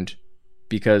 1 wound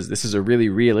because this is a really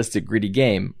realistic, gritty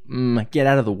game, get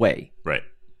out of the way. Right.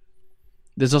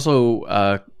 There's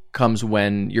also comes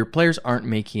when your players aren't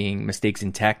making mistakes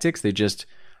in tactics. They just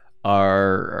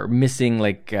are missing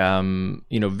like,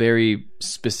 very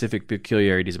specific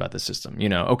peculiarities about the system.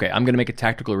 Okay, I'm going to make a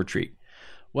tactical retreat.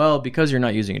 Well, because you're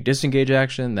not using a disengage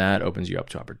action, that opens you up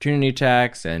to opportunity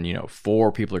attacks, and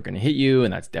 4 people are going to hit you,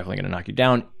 and that's definitely going to knock you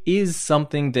down, is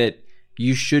something that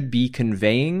you should be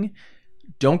conveying.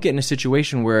 Don't get in a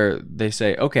situation where they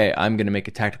say, okay, I'm going to make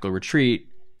a tactical retreat,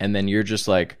 and then you're just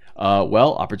like,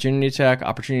 opportunity attack,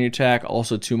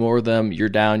 also 2 more of them, you're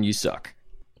down, you suck.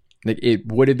 Like, it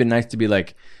would have been nice to be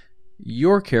like,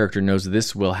 your character knows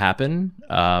this will happen.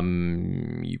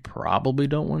 You probably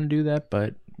don't want to do that,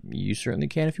 but you certainly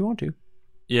can if you want to.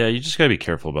 Yeah, you just gotta be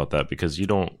careful about that because you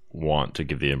don't want to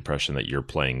give the impression that you're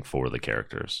playing for the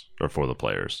characters or for the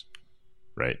players,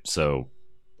 right? So,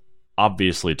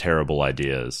 obviously terrible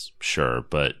ideas, sure,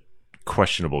 but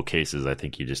questionable cases, I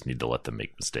think you just need to let them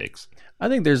make mistakes. I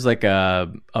think there's like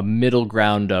a middle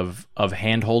ground of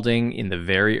hand-holding in the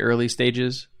very early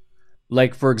stages.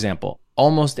 Like, for example,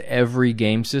 almost every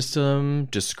game system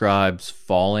describes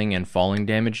falling and falling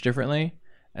damage differently.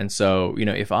 And so,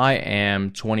 if I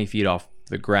am 20 feet off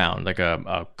the ground, like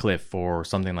a cliff or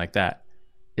something like that,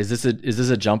 is this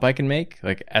a jump I can make?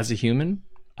 Like, as a human?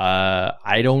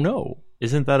 I don't know.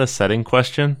 Isn't that a setting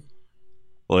question?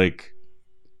 Like,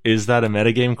 is that a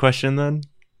metagame question then?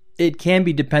 It can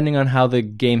be depending on how the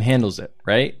game handles it,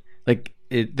 right? Like,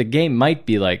 the game might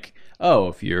be like, oh,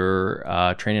 if you're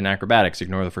trained in acrobatics,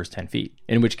 ignore the first 10 feet.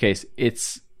 In which case,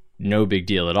 it's no big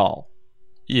deal at all.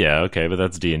 Yeah, okay, but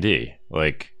that's D&D.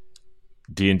 Like,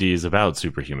 D&D is about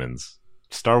superhumans.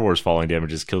 Star Wars falling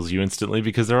damages kills you instantly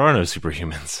because there are no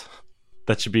superhumans.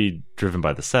 That should be driven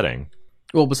by the setting.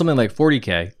 Well, but something like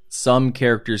 40K, some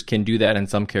characters can do that and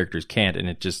some characters can't, and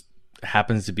it just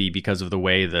happens to be because of the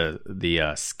way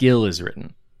the skill is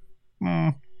written.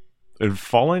 And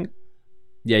falling?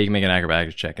 Yeah, you can make an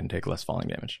acrobatics check and take less falling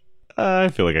damage. I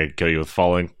feel like I could kill you with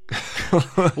falling. Well,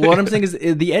 what I'm saying is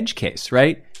the edge case,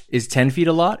 right? Is 10 feet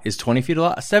a lot? Is 20 feet a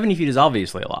lot? 70 feet is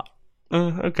obviously a lot.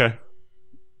 Okay.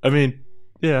 I mean,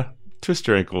 yeah. Twist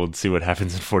your ankle and see what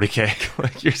happens in 40K.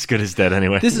 Like, you're as good as dead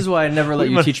anyway. This is why I never let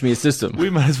you teach me a system. We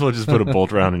might as well just put a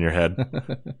bolt round in your head.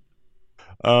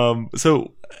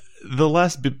 So the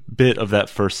last bit of that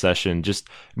first session, just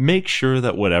make sure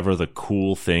that whatever the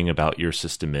cool thing about your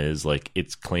system is, like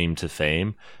its claim to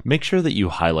fame, make sure that you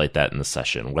highlight that in the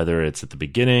session, whether it's at the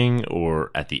beginning or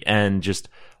at the end. Just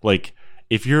like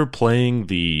if you're playing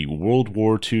the World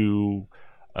War II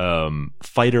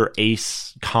fighter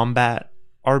ace combat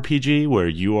RPG where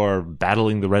you are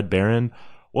battling the Red Baron,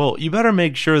 well, you better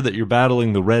make sure that you're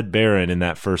battling the Red Baron in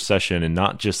that first session and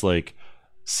not just like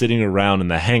sitting around in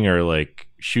the hangar like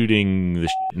shooting the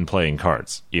shit and playing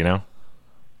cards, you know?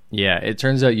 Yeah, it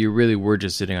turns out you really were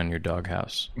just sitting on your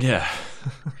doghouse. Yeah.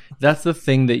 That's the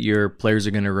thing that your players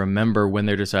are going to remember when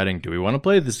they're deciding, do we want to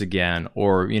play this again?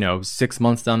 Or, 6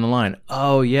 months down the line,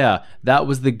 oh yeah, that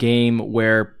was the game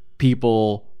where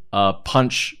people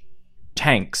punch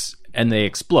tanks and they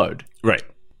explode. Right.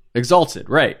 Exalted,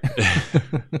 right.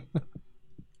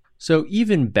 So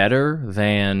even better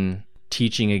than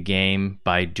teaching a game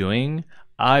by doing,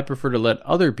 I prefer to let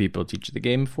other people teach the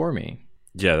game for me.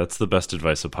 Yeah, that's the best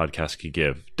advice a podcast could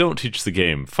give. Don't teach the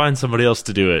game. Find somebody else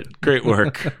to do it. Great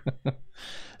work.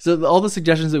 So all the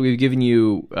suggestions that we've given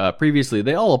you previously,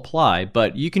 they all apply,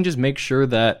 but you can just make sure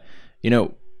that,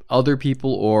 other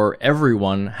people or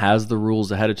everyone has the rules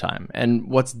ahead of time. And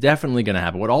what's definitely going to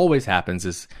happen, what always happens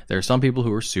is there are some people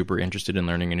who are super interested in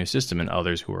learning a new system and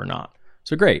others who are not.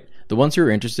 So great. The ones who are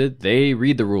interested, they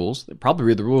read the rules. They probably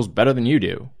read the rules better than you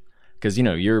do because,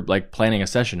 you're like planning a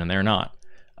session and they're not.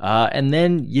 And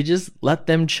then you just let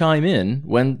them chime in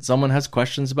when someone has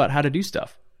questions about how to do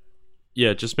stuff.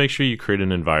 Yeah, just make sure you create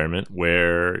an environment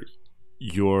where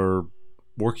you're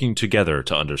working together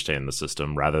to understand the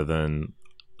system rather than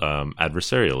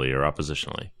adversarially or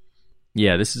oppositionally.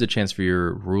 Yeah, this is a chance for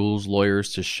your rules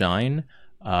lawyers to shine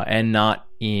and not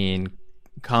in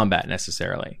combat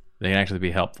necessarily. They can actually be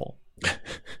helpful.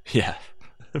 Yeah,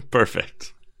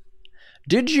 perfect.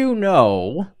 Did you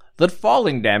know that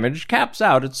falling damage caps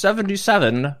out at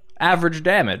 77 average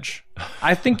damage?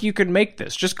 I think you can make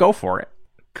this. Just go for it.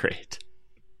 Great.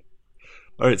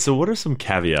 All right, so what are some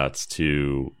caveats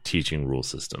to teaching rule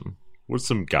system? What's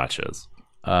some gotchas?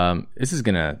 This is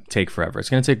going to take forever.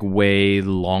 It's going to take way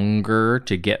longer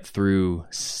to get through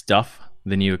stuff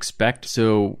than you expect.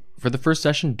 So for the first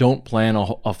session, don't plan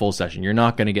a full session. You're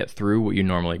not going to get through what you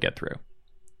normally get through.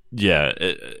 Yeah,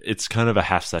 it's kind of a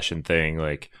half session thing.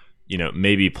 Like,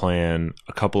 maybe plan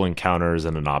a couple encounters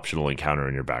and an optional encounter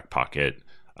in your back pocket,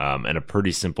 and a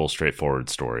pretty simple, straightforward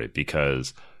story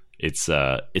because it's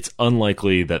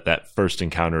unlikely that first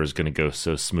encounter is going to go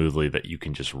so smoothly that you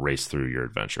can just race through your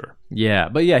adventure. Yeah,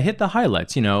 but hit the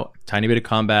highlights. Tiny bit of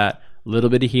combat, a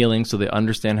little bit of healing, so they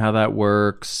understand how that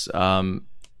works.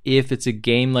 If it's a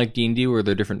game like D&D where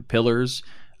there are different pillars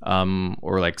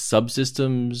or like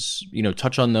subsystems,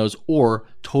 touch on those, or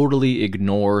totally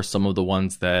ignore some of the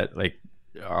ones that like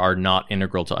are not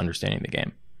integral to understanding the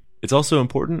game. It's also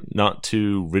important not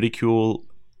to ridicule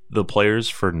the players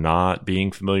for not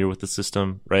being familiar with the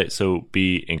system, right? So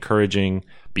be encouraging,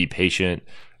 be patient,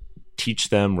 teach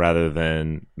them rather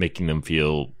than making them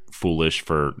feel foolish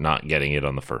for not getting it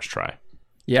on the first try.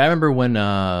 Yeah, I remember when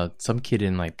some kid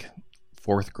in like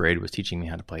 4th grade was teaching me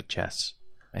how to play chess,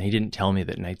 and he didn't tell me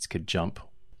that knights could jump.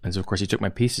 And so of course he took my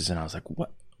pieces and I was like,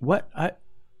 what?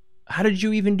 How did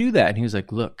you even do that? And he was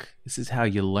like, look, this is how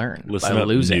you learn. Listen by up,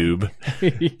 losing.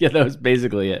 noob. Yeah, that was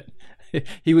basically it.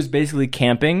 He was basically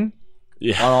camping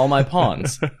on all my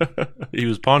pawns. He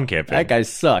was pawn camping. That guy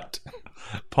sucked.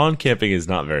 Pawn camping is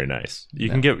not very nice.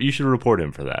 You should report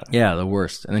him for that. Yeah, the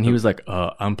worst. And then he was like,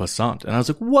 en passant. And I was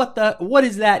like, what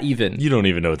is that even? You don't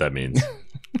even know what that means.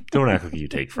 Don't act like you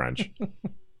take French.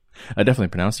 I definitely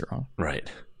pronounced it wrong. Right.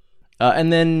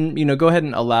 And then, go ahead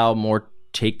and allow more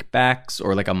take-backs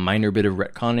or like a minor bit of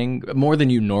retconning, more than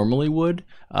you normally would.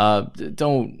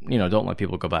 Don't let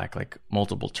people go back like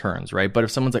multiple turns, right? But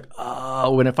if someone's like,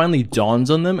 when it finally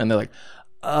dawns on them and they're like,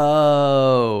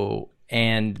 oh,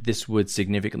 and this would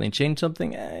significantly change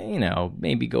something,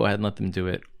 maybe go ahead and let them do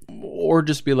it. Or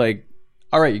just be like,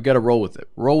 all right, you got to roll with it.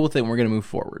 Roll with it, and we're going to move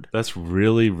forward. That's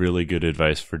really, really good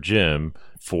advice for Jim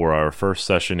for our first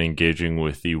session engaging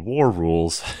with the war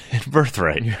rules in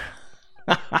Birthright.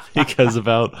 Because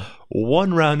about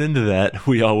one round into that,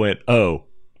 we all went, oh,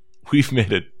 we've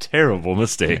made a terrible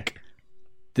mistake.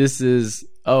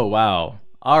 Oh, wow.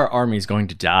 Our army's going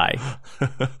to die.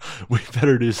 We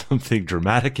better do something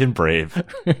dramatic and brave.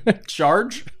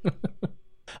 Charge?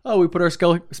 Oh, we put our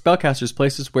spellcasters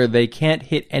places where they can't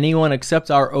hit anyone except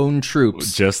our own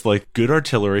troops. Just like good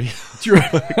artillery.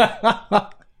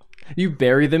 You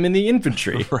bury them in the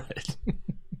infantry. Right.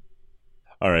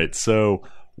 All right, so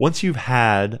once you've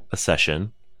had a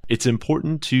session, it's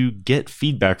important to get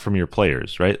feedback from your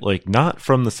players, right? Like, not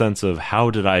from the sense of how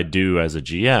did I do as a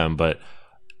GM, but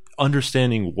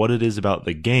understanding what it is about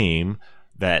the game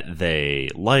that they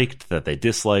liked, that they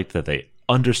disliked, that they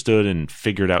understood and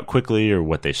figured out quickly, or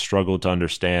what they struggled to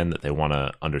understand that they want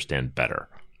to understand better.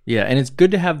 Yeah, and it's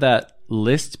good to have that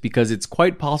list because it's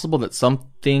quite possible that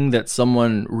something that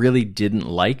someone really didn't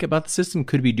like about the system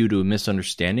could be due to a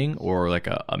misunderstanding or like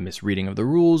a misreading of the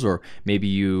rules, or maybe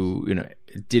you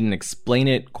didn't explain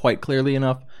it quite clearly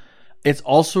enough. It's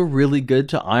also really good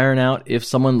to iron out if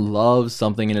someone loves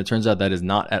something and it turns out that is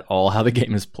not at all how the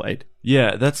game is played.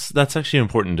 Yeah, that's actually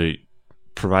important to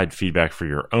provide feedback for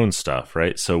your own stuff,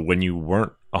 right? So when you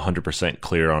weren't 100%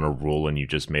 clear on a rule and you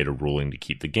just made a ruling to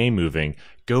keep the game moving,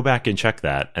 go back and check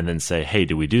that and then say, hey,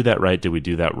 did we do that right? Did we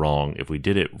do that wrong? If we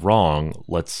did it wrong,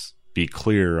 let's be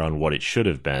clear on what it should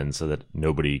have been so that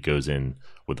nobody goes in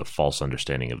with a false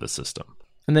understanding of the system.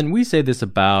 And then we say this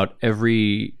about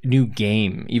every new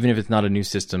game, even if it's not a new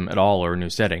system at all or a new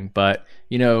setting. But,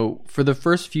 for the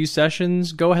first few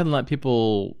sessions, go ahead and let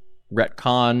people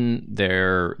retcon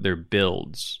their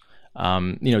builds.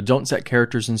 Don't set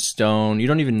characters in stone. You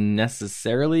don't even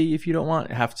necessarily, if you don't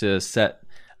want, have to set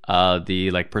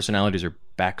the personalities or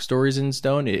backstories in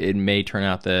stone. It may turn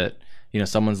out that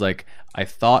someone's like, I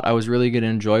thought I was really going to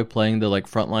enjoy playing the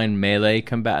frontline melee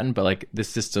combatant, but this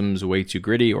system's way too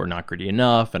gritty or not gritty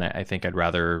enough, and I think I'd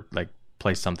rather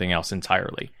play something else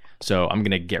entirely. So I'm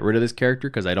going to get rid of this character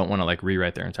because I don't want to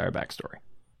rewrite their entire backstory.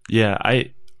 Yeah,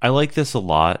 I like this a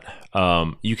lot.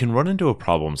 You can run into a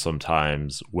problem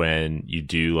sometimes when you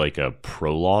do a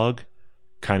prologue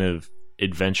kind of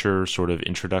adventure sort of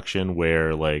introduction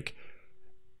where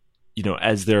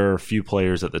as there are a few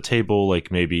players at the table,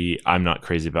 maybe I'm not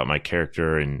crazy about my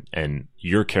character and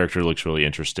your character looks really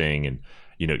interesting and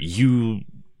you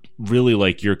really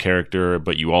like your character,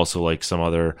 but you also like some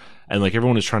other, and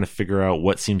everyone is trying to figure out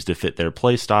what seems to fit their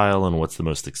play style and what's the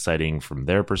most exciting from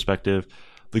their perspective.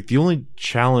 The only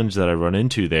challenge that I run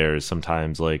into there is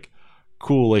sometimes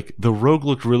cool, the rogue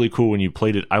looked really cool when you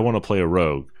played it. I want to play a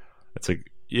rogue. It's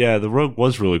yeah, the rogue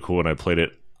was really cool when I played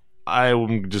it.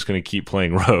 I'm just going to keep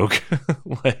playing rogue.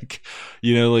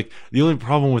 The only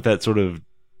problem with that sort of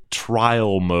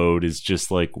trial mode is just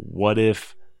what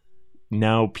if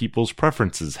now people's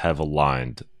preferences have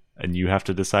aligned and you have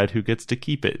to decide who gets to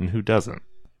keep it and who doesn't.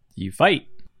 You fight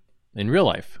in real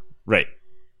life. Right.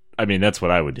 I mean, that's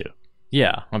what I would do.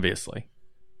 Yeah, obviously.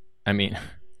 I mean,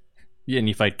 and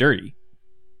you fight dirty.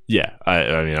 Yeah,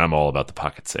 I mean, I'm all about the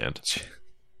pocket sand.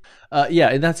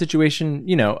 Yeah, in that situation,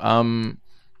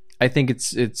 I think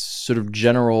it's sort of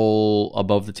general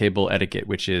above the table etiquette,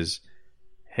 which is,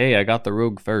 hey, I got the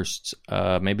rogue first.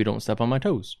 Maybe don't step on my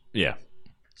toes. Yeah.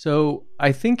 So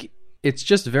I think it's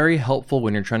just very helpful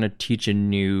when you're trying to teach a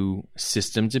new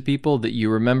system to people that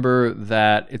you remember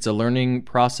that it's a learning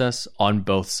process on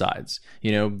both sides.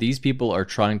 These people are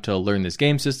trying to learn this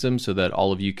game system so that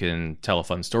all of you can tell a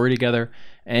fun story together.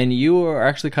 And you are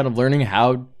actually kind of learning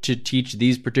how to teach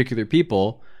these particular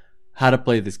people how to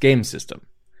play this game system.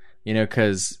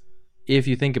 Because if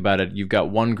you think about it, you've got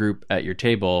one group at your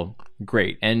table,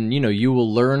 great. And, you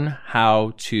will learn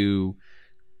how to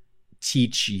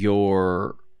teach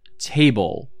your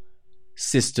table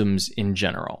systems in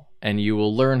general. And you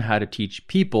will learn how to teach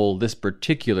people this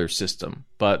particular system.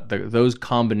 But those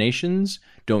combinations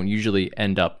don't usually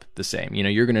end up the same.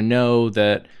 You're going to know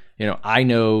that, I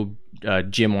know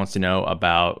Jim wants to know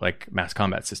about mass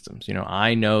combat systems.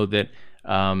 I know that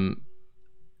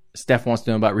Steph wants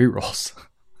to know about rerolls.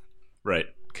 Right,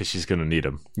 because she's going to need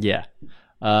them. Yeah.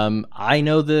 I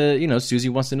know Susie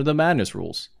wants to know the madness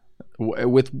rules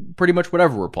with pretty much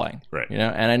whatever we're playing. Right.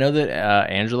 And I know that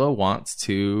Angelo wants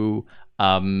to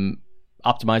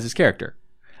optimize his character.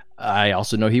 I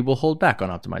also know he will hold back on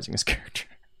optimizing his character.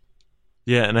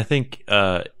 Yeah, and I think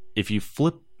if you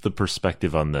flip the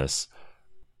perspective on this,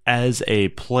 as a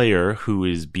player who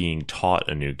is being taught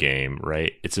a new game,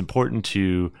 right, it's important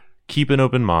to keep an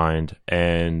open mind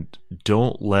and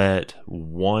don't let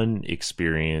one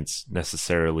experience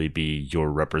necessarily be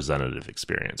your representative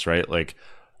experience, right? Like,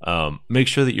 make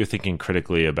sure that you're thinking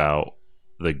critically about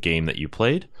the game that you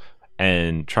played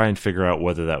and try and figure out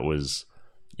whether that was,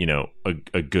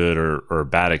 a good or a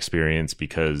bad experience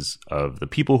because of the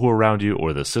people who are around you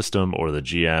or the system or the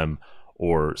GM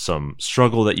or some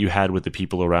struggle that you had with the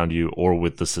people around you or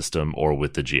with the system or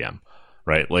with the GM,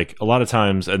 right? Like a lot of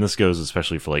times, and this goes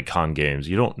especially for like con games,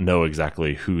 you don't know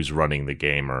exactly who's running the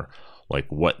game or like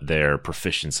what their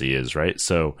proficiency is, right?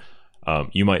 So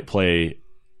you might play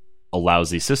a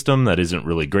lousy system that isn't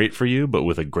really great for you, but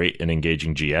with a great and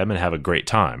engaging GM and have a great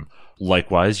time.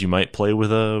 Likewise, you might play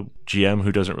with a GM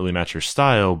who doesn't really match your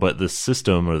style, but the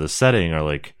system or the setting are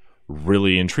like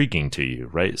really intriguing to you,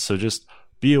 right? So just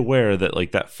be aware that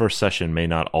like that first session may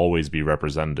not always be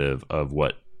representative of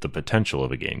what the potential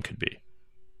of a game could be.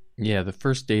 Yeah, the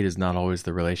first date is not always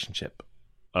the relationship.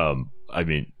 I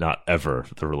mean, not ever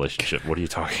the relationship. What are you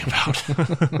talking about?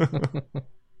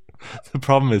 The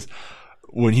problem is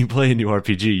when you play a new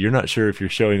RPG, you're not sure if you're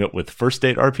showing up with first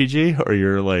date RPG or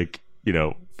you're like,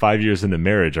 5 years into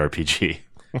marriage RPG.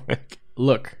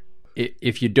 Look,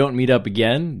 if you don't meet up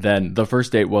again, then the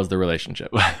first date was the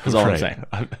relationship. That's all I'm saying.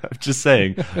 I'm just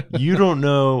saying, you don't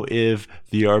know if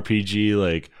the RPG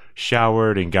like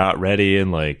showered and got ready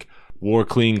and like wore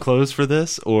clean clothes for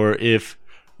this, or if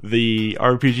the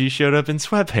RPG showed up in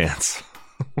sweatpants.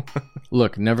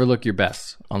 Look, never look your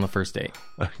best on the first date.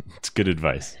 It's good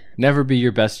advice. Never be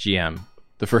your best GM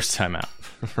the first time out.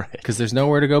 Right. Because there's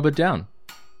nowhere to go but down.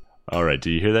 All right. Do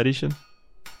you hear that, Ishan?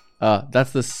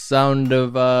 That's the sound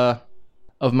of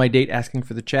my date asking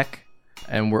for the check,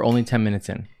 and we're only 10 minutes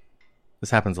in. This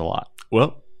happens a lot.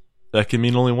 Well, that can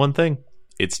mean only one thing.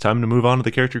 It's time to move on to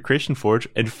the Character Creation Forge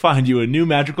and find you a new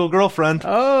magical girlfriend.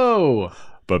 Oh!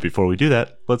 But before we do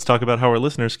that, let's talk about how our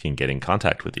listeners can get in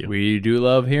contact with you. We do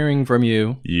love hearing from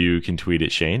you. You can tweet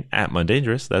at Shane at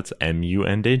Mundangerous. That's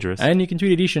M-U-N Dangerous. And you can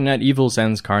tweet at Ishan at Evil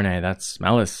Sans Carne. That's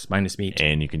malice minus meat.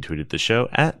 And you can tweet at the show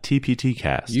at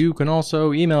TPTcast. You can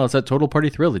also email us at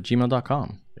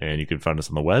totalpartythrill@gmail.com. And you can find us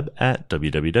on the web at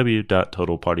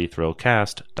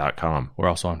www.totalpartythrillcast.com. We're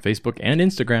also on Facebook and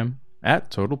Instagram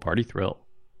at Total Party Thrill.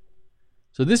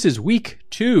 So this is week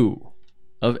 2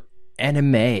 of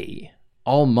anime.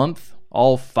 All month,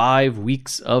 all 5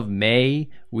 weeks of May,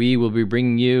 we will be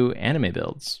bringing you anime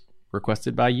builds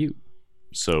requested by you.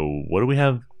 So what do we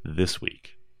have this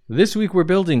week? This week we're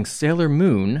building Sailor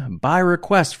Moon by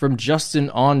request from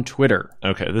Justin on Twitter.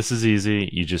 Okay, this is easy.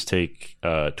 You just take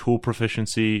tool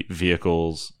proficiency,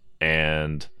 vehicles,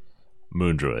 and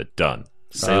Moon Druid. Done.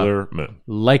 Sailor Moon.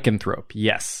 Lycanthrope,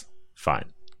 yes. Fine.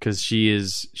 Because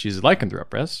she's a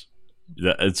lycanthrope, yes?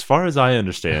 As far as I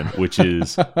understand, which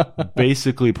is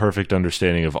basically perfect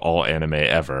understanding of all anime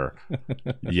ever,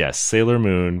 yes, Sailor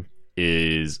Moon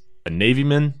is a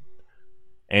Navyman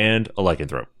and a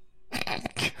lycanthrope.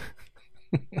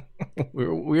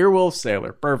 Werewolf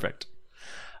Sailor, perfect.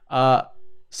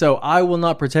 So I will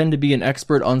not pretend to be an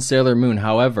expert on Sailor Moon.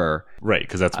 However, right,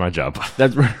 because that's my job.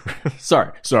 That's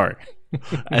sorry.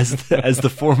 as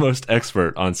the foremost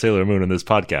expert on Sailor Moon in this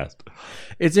podcast.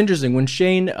 It's interesting. When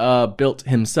Shane built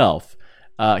himself,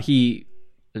 he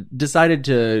decided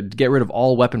to get rid of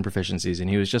all weapon proficiencies, and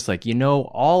he was just like,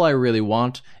 all I really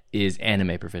want is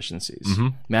anime proficiencies. Mm-hmm.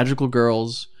 Magical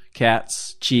girls,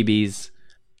 cats, chibis,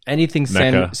 anything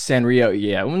Sanrio.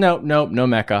 Yeah, no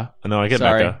mecha. No, I get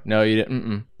Sorry. mecha. No, you didn't.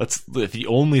 Mm-mm. That's the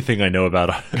only thing I know about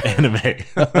anime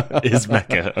is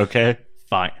mecha, okay?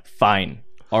 Fine.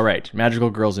 All right, magical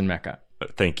girls in mecha.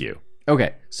 Thank you.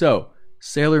 Okay, so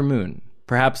Sailor Moon.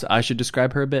 Perhaps I should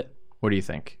describe her a bit. What do you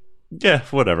think? Yeah,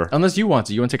 whatever. Unless you want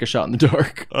to. You want to take a shot in the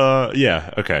dark?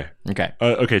 Yeah, okay. Okay.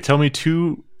 Okay, tell me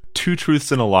two truths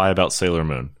and a lie about Sailor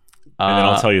Moon, and then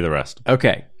I'll tell you the rest.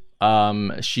 Okay.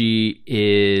 She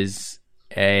is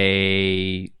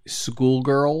a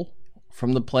schoolgirl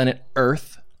from the planet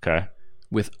Earth. Okay.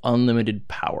 With unlimited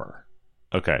power.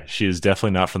 Okay, she is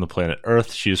definitely not from the planet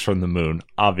Earth. She is from the moon,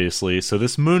 obviously. So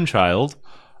this moon child,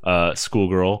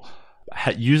 schoolgirl,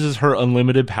 uses her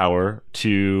unlimited power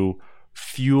to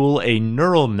fuel a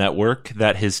neural network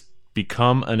that has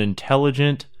become an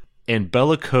intelligent and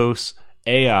bellicose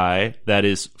AI that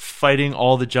is fighting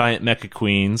all the giant mecha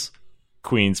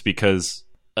queens because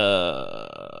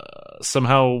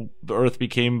somehow the Earth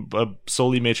became a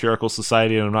solely matriarchal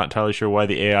society, and I'm not entirely sure why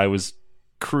the AI was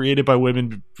created by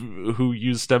women who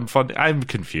use STEM funding. I'm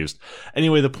confused.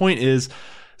 Anyway, the point is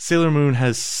Sailor Moon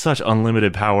has such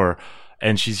unlimited power,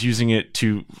 and she's using it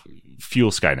to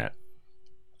fuel Skynet.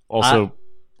 Also,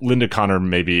 Linda Connor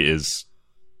maybe is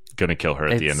going to kill her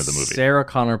at the end of the movie. Sarah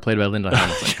Connor, played by Linda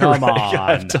Hamilton. Come on.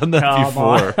 I've done that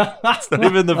before. It's not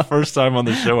even the first time on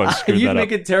the show I've screwed that up. You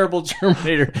make a terrible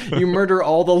Terminator. You murder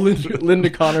all the Linda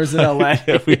Connors in LA.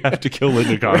 Yeah, we have to kill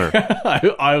Linda Connor.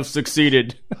 I have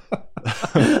succeeded.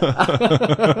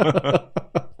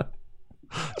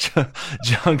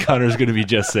 John Connor's going to be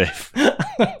just safe.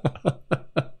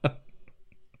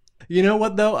 You know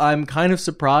what, though? I'm kind of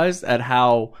surprised at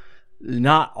how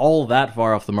not all that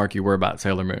far off the mark you were about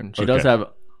Sailor Moon. She does have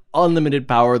unlimited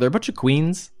power. There are a bunch of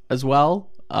queens as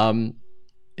well.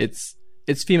 It's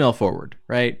female forward,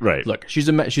 right? Right. Look, she's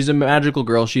a magical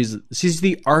girl. She's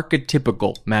the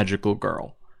archetypical magical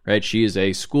girl, right? She is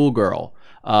a schoolgirl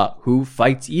who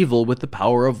fights evil with the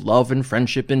power of love and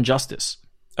friendship and justice.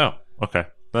 Oh, okay.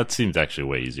 That seems actually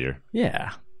way easier.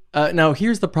 Yeah. Now,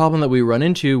 here's the problem that we run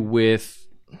into with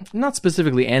not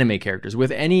specifically anime characters, with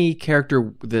any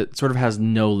character that sort of has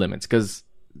no limits, because,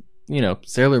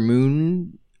 Sailor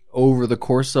Moon, over the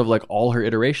course of like all her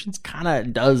iterations, kind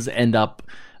of does end up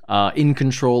in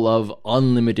control of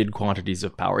unlimited quantities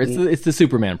of power. It's the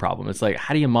Superman problem. It's like,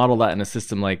 how do you model that in a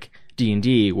system like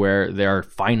D&D where there are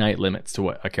finite limits to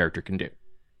what a character can do?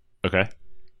 Okay.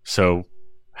 So,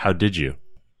 how did you?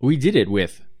 We did it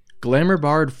with Glamour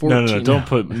Bard 14.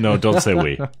 Don't say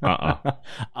we.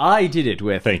 I did it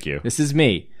with. Thank you. This is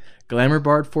me. Glamour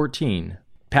Bard 14.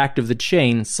 Pact of the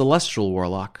Chain, Celestial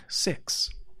Warlock 6.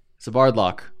 It's a Bard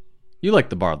lock. You like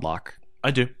the Bard lock.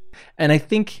 I do. And I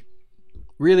think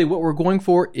really what we're going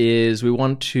for is we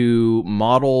want to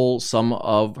model some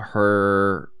of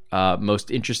her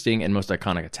most interesting and most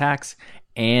iconic attacks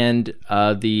and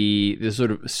the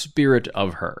sort of spirit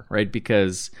of her, right?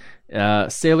 Because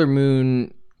Sailor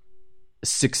Moon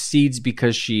succeeds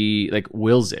because she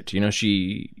wills it.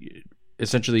 She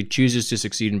essentially chooses to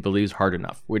succeed and believes hard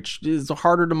enough, which is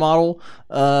harder to model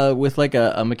with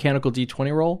a mechanical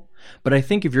D20 roll. But I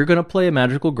think if you're going to play a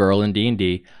magical girl in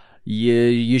D&D,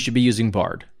 you should be using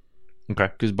Bard. Okay.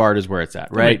 Because Bard is where it's at,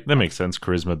 right? That makes sense.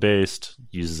 Charisma based,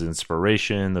 uses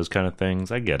inspiration, those kind of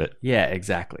things. I get it. Yeah,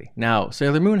 exactly. Now,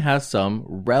 Sailor Moon has some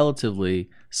relatively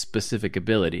specific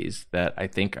abilities that I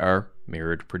think are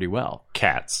mirrored pretty well.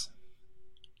 Cats.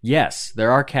 Yes,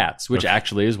 there are cats, which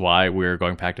actually is why we're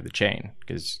going back to the chain,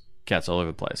 because cats all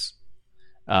over the place.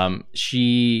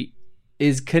 She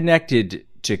is connected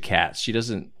to cats. She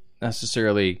doesn't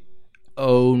necessarily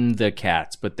own the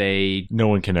cats, but No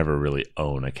one can ever really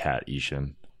own a cat,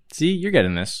 Ishin. See, you're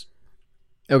getting this.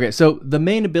 Okay, so the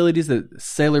main abilities that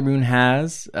Sailor Moon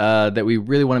has that we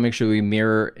really want to make sure we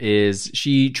mirror is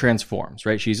she transforms,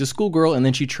 right? She's a schoolgirl, and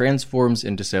then she transforms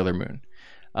into Sailor Moon.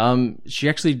 She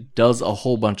actually does a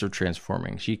whole bunch of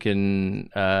transforming. She can,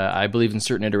 I believe in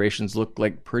certain iterations, look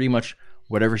like pretty much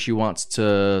whatever she wants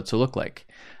to look like.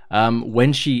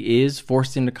 When she is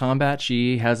forced into combat,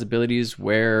 she has abilities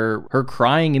where her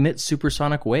crying emits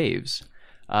supersonic waves.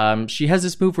 She has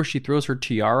this move where she throws her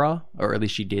tiara, or at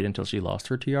least she did until she lost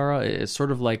her tiara. It's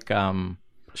sort of like...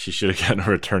 She should have gotten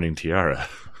a returning tiara.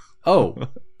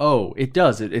 Oh, it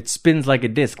does. It spins like a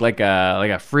disc, like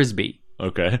a frisbee.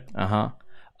 Okay. Uh-huh.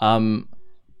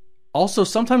 Also,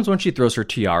 sometimes when she throws her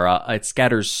tiara, it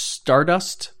scatters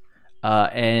stardust,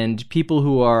 and people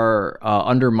who are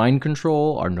under mind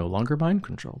control are no longer mind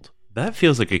controlled. That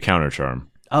feels like a counter charm.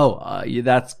 Yeah,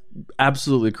 that's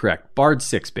absolutely correct. Bard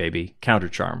 6, baby. Counter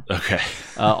charm. Okay.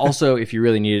 Also, if you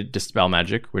really needed to dispel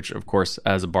magic, which, of course,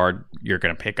 as a bard, you're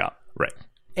going to pick up. Right.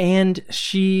 And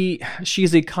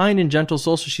she's a kind and gentle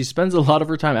soul, so she spends a lot of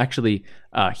her time actually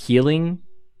healing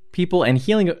people and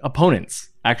healing opponents,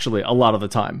 actually, a lot of the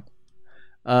time.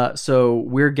 So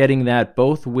we're getting that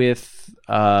both with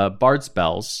Bard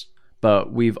spells,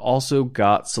 but we've also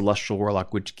got Celestial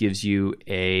Warlock, which gives you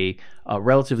a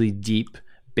relatively deep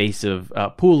base of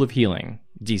pool of healing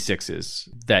D6s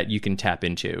that you can tap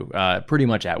into pretty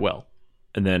much at will.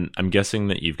 And then I'm guessing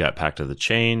that you've got Pact of the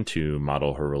Chain to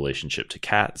model her relationship to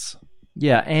cats.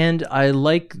 Yeah, and I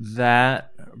like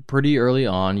that pretty early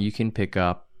on you can pick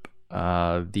up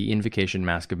the Invocation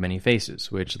Mask of Many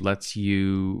Faces, which lets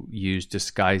you use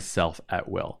Disguise Self at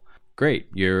will. Great,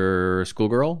 you're a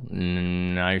schoolgirl,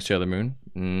 now you're Sailor Moon,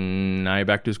 now you're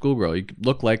back to a schoolgirl. You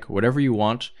look like whatever you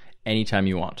want, anytime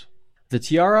you want. The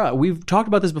tiara, we've talked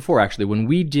about this before actually. When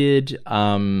we did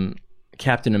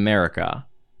Captain America,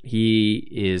 he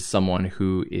is someone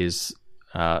who is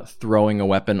throwing a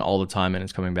weapon all the time and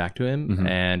it's coming back to him.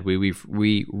 And we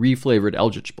reflavored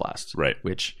Eldritch Blast, right?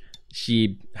 Which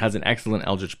she has an excellent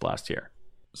Eldritch Blast here.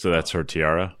 So that's her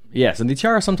tiara? Yes, and the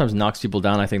tiara sometimes knocks people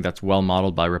down. I think that's well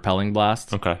modeled by Repelling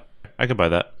Blast. Okay, I could buy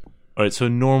that. All right, so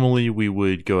normally we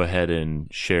would go ahead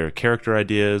and share character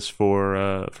ideas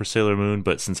for Sailor Moon,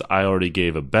 but since I already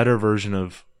gave a better version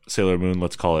of Sailor Moon,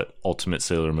 let's call it Ultimate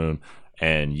Sailor Moon,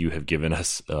 and you have given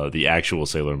us the actual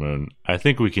Sailor Moon, I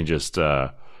think we can just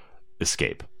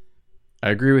escape. I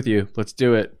agree with you. Let's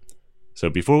do it. So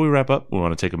before we wrap up, we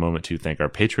want to take a moment to thank our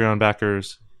Patreon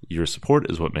backers. Your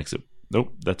support is what makes it...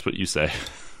 Nope, that's what you say.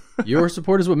 Your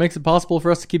support is what makes it possible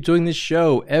for us to keep doing this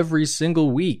show every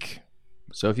single week.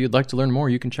 So if you'd like to learn more,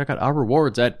 you can check out our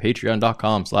rewards at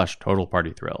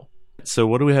patreon.com/totalpartythrill. So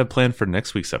what do we have planned for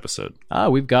next week's episode?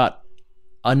 We've got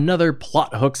another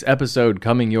Plot Hooks episode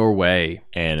coming your way.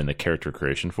 And in the Character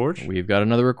Creation Forge? We've got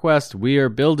another request. We are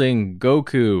building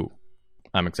Goku.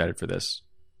 I'm excited for this.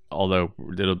 Although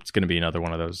it's going to be another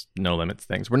one of those no limits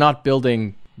things. We're not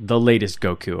building the latest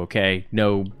Goku, okay?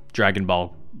 No Dragon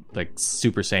Ball, like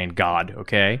Super Saiyan God,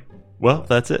 okay? Well,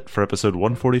 that's it for episode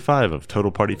 145 of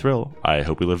Total Party Thrill. I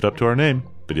hope we lived up to our name.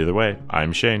 But either way,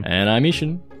 I'm Shane. And I'm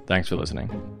Ishan. Thanks for listening.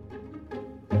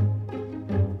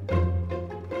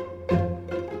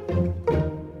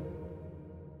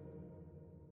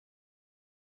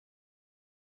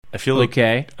 I feel like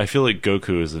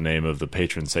Goku is the name of the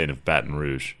patron saint of Baton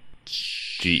Rouge.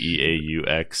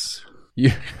 Geaux.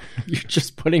 You're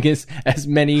just putting as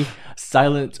many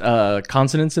silent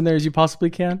consonants in there as you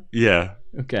possibly can? Yeah.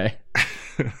 Okay.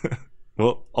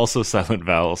 Well, also silent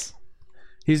vowels.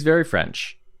 He's very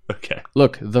French. Okay.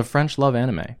 Look, the French love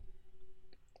anime.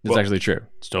 It's actually true.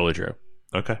 It's totally true.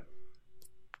 Okay.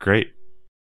 Great.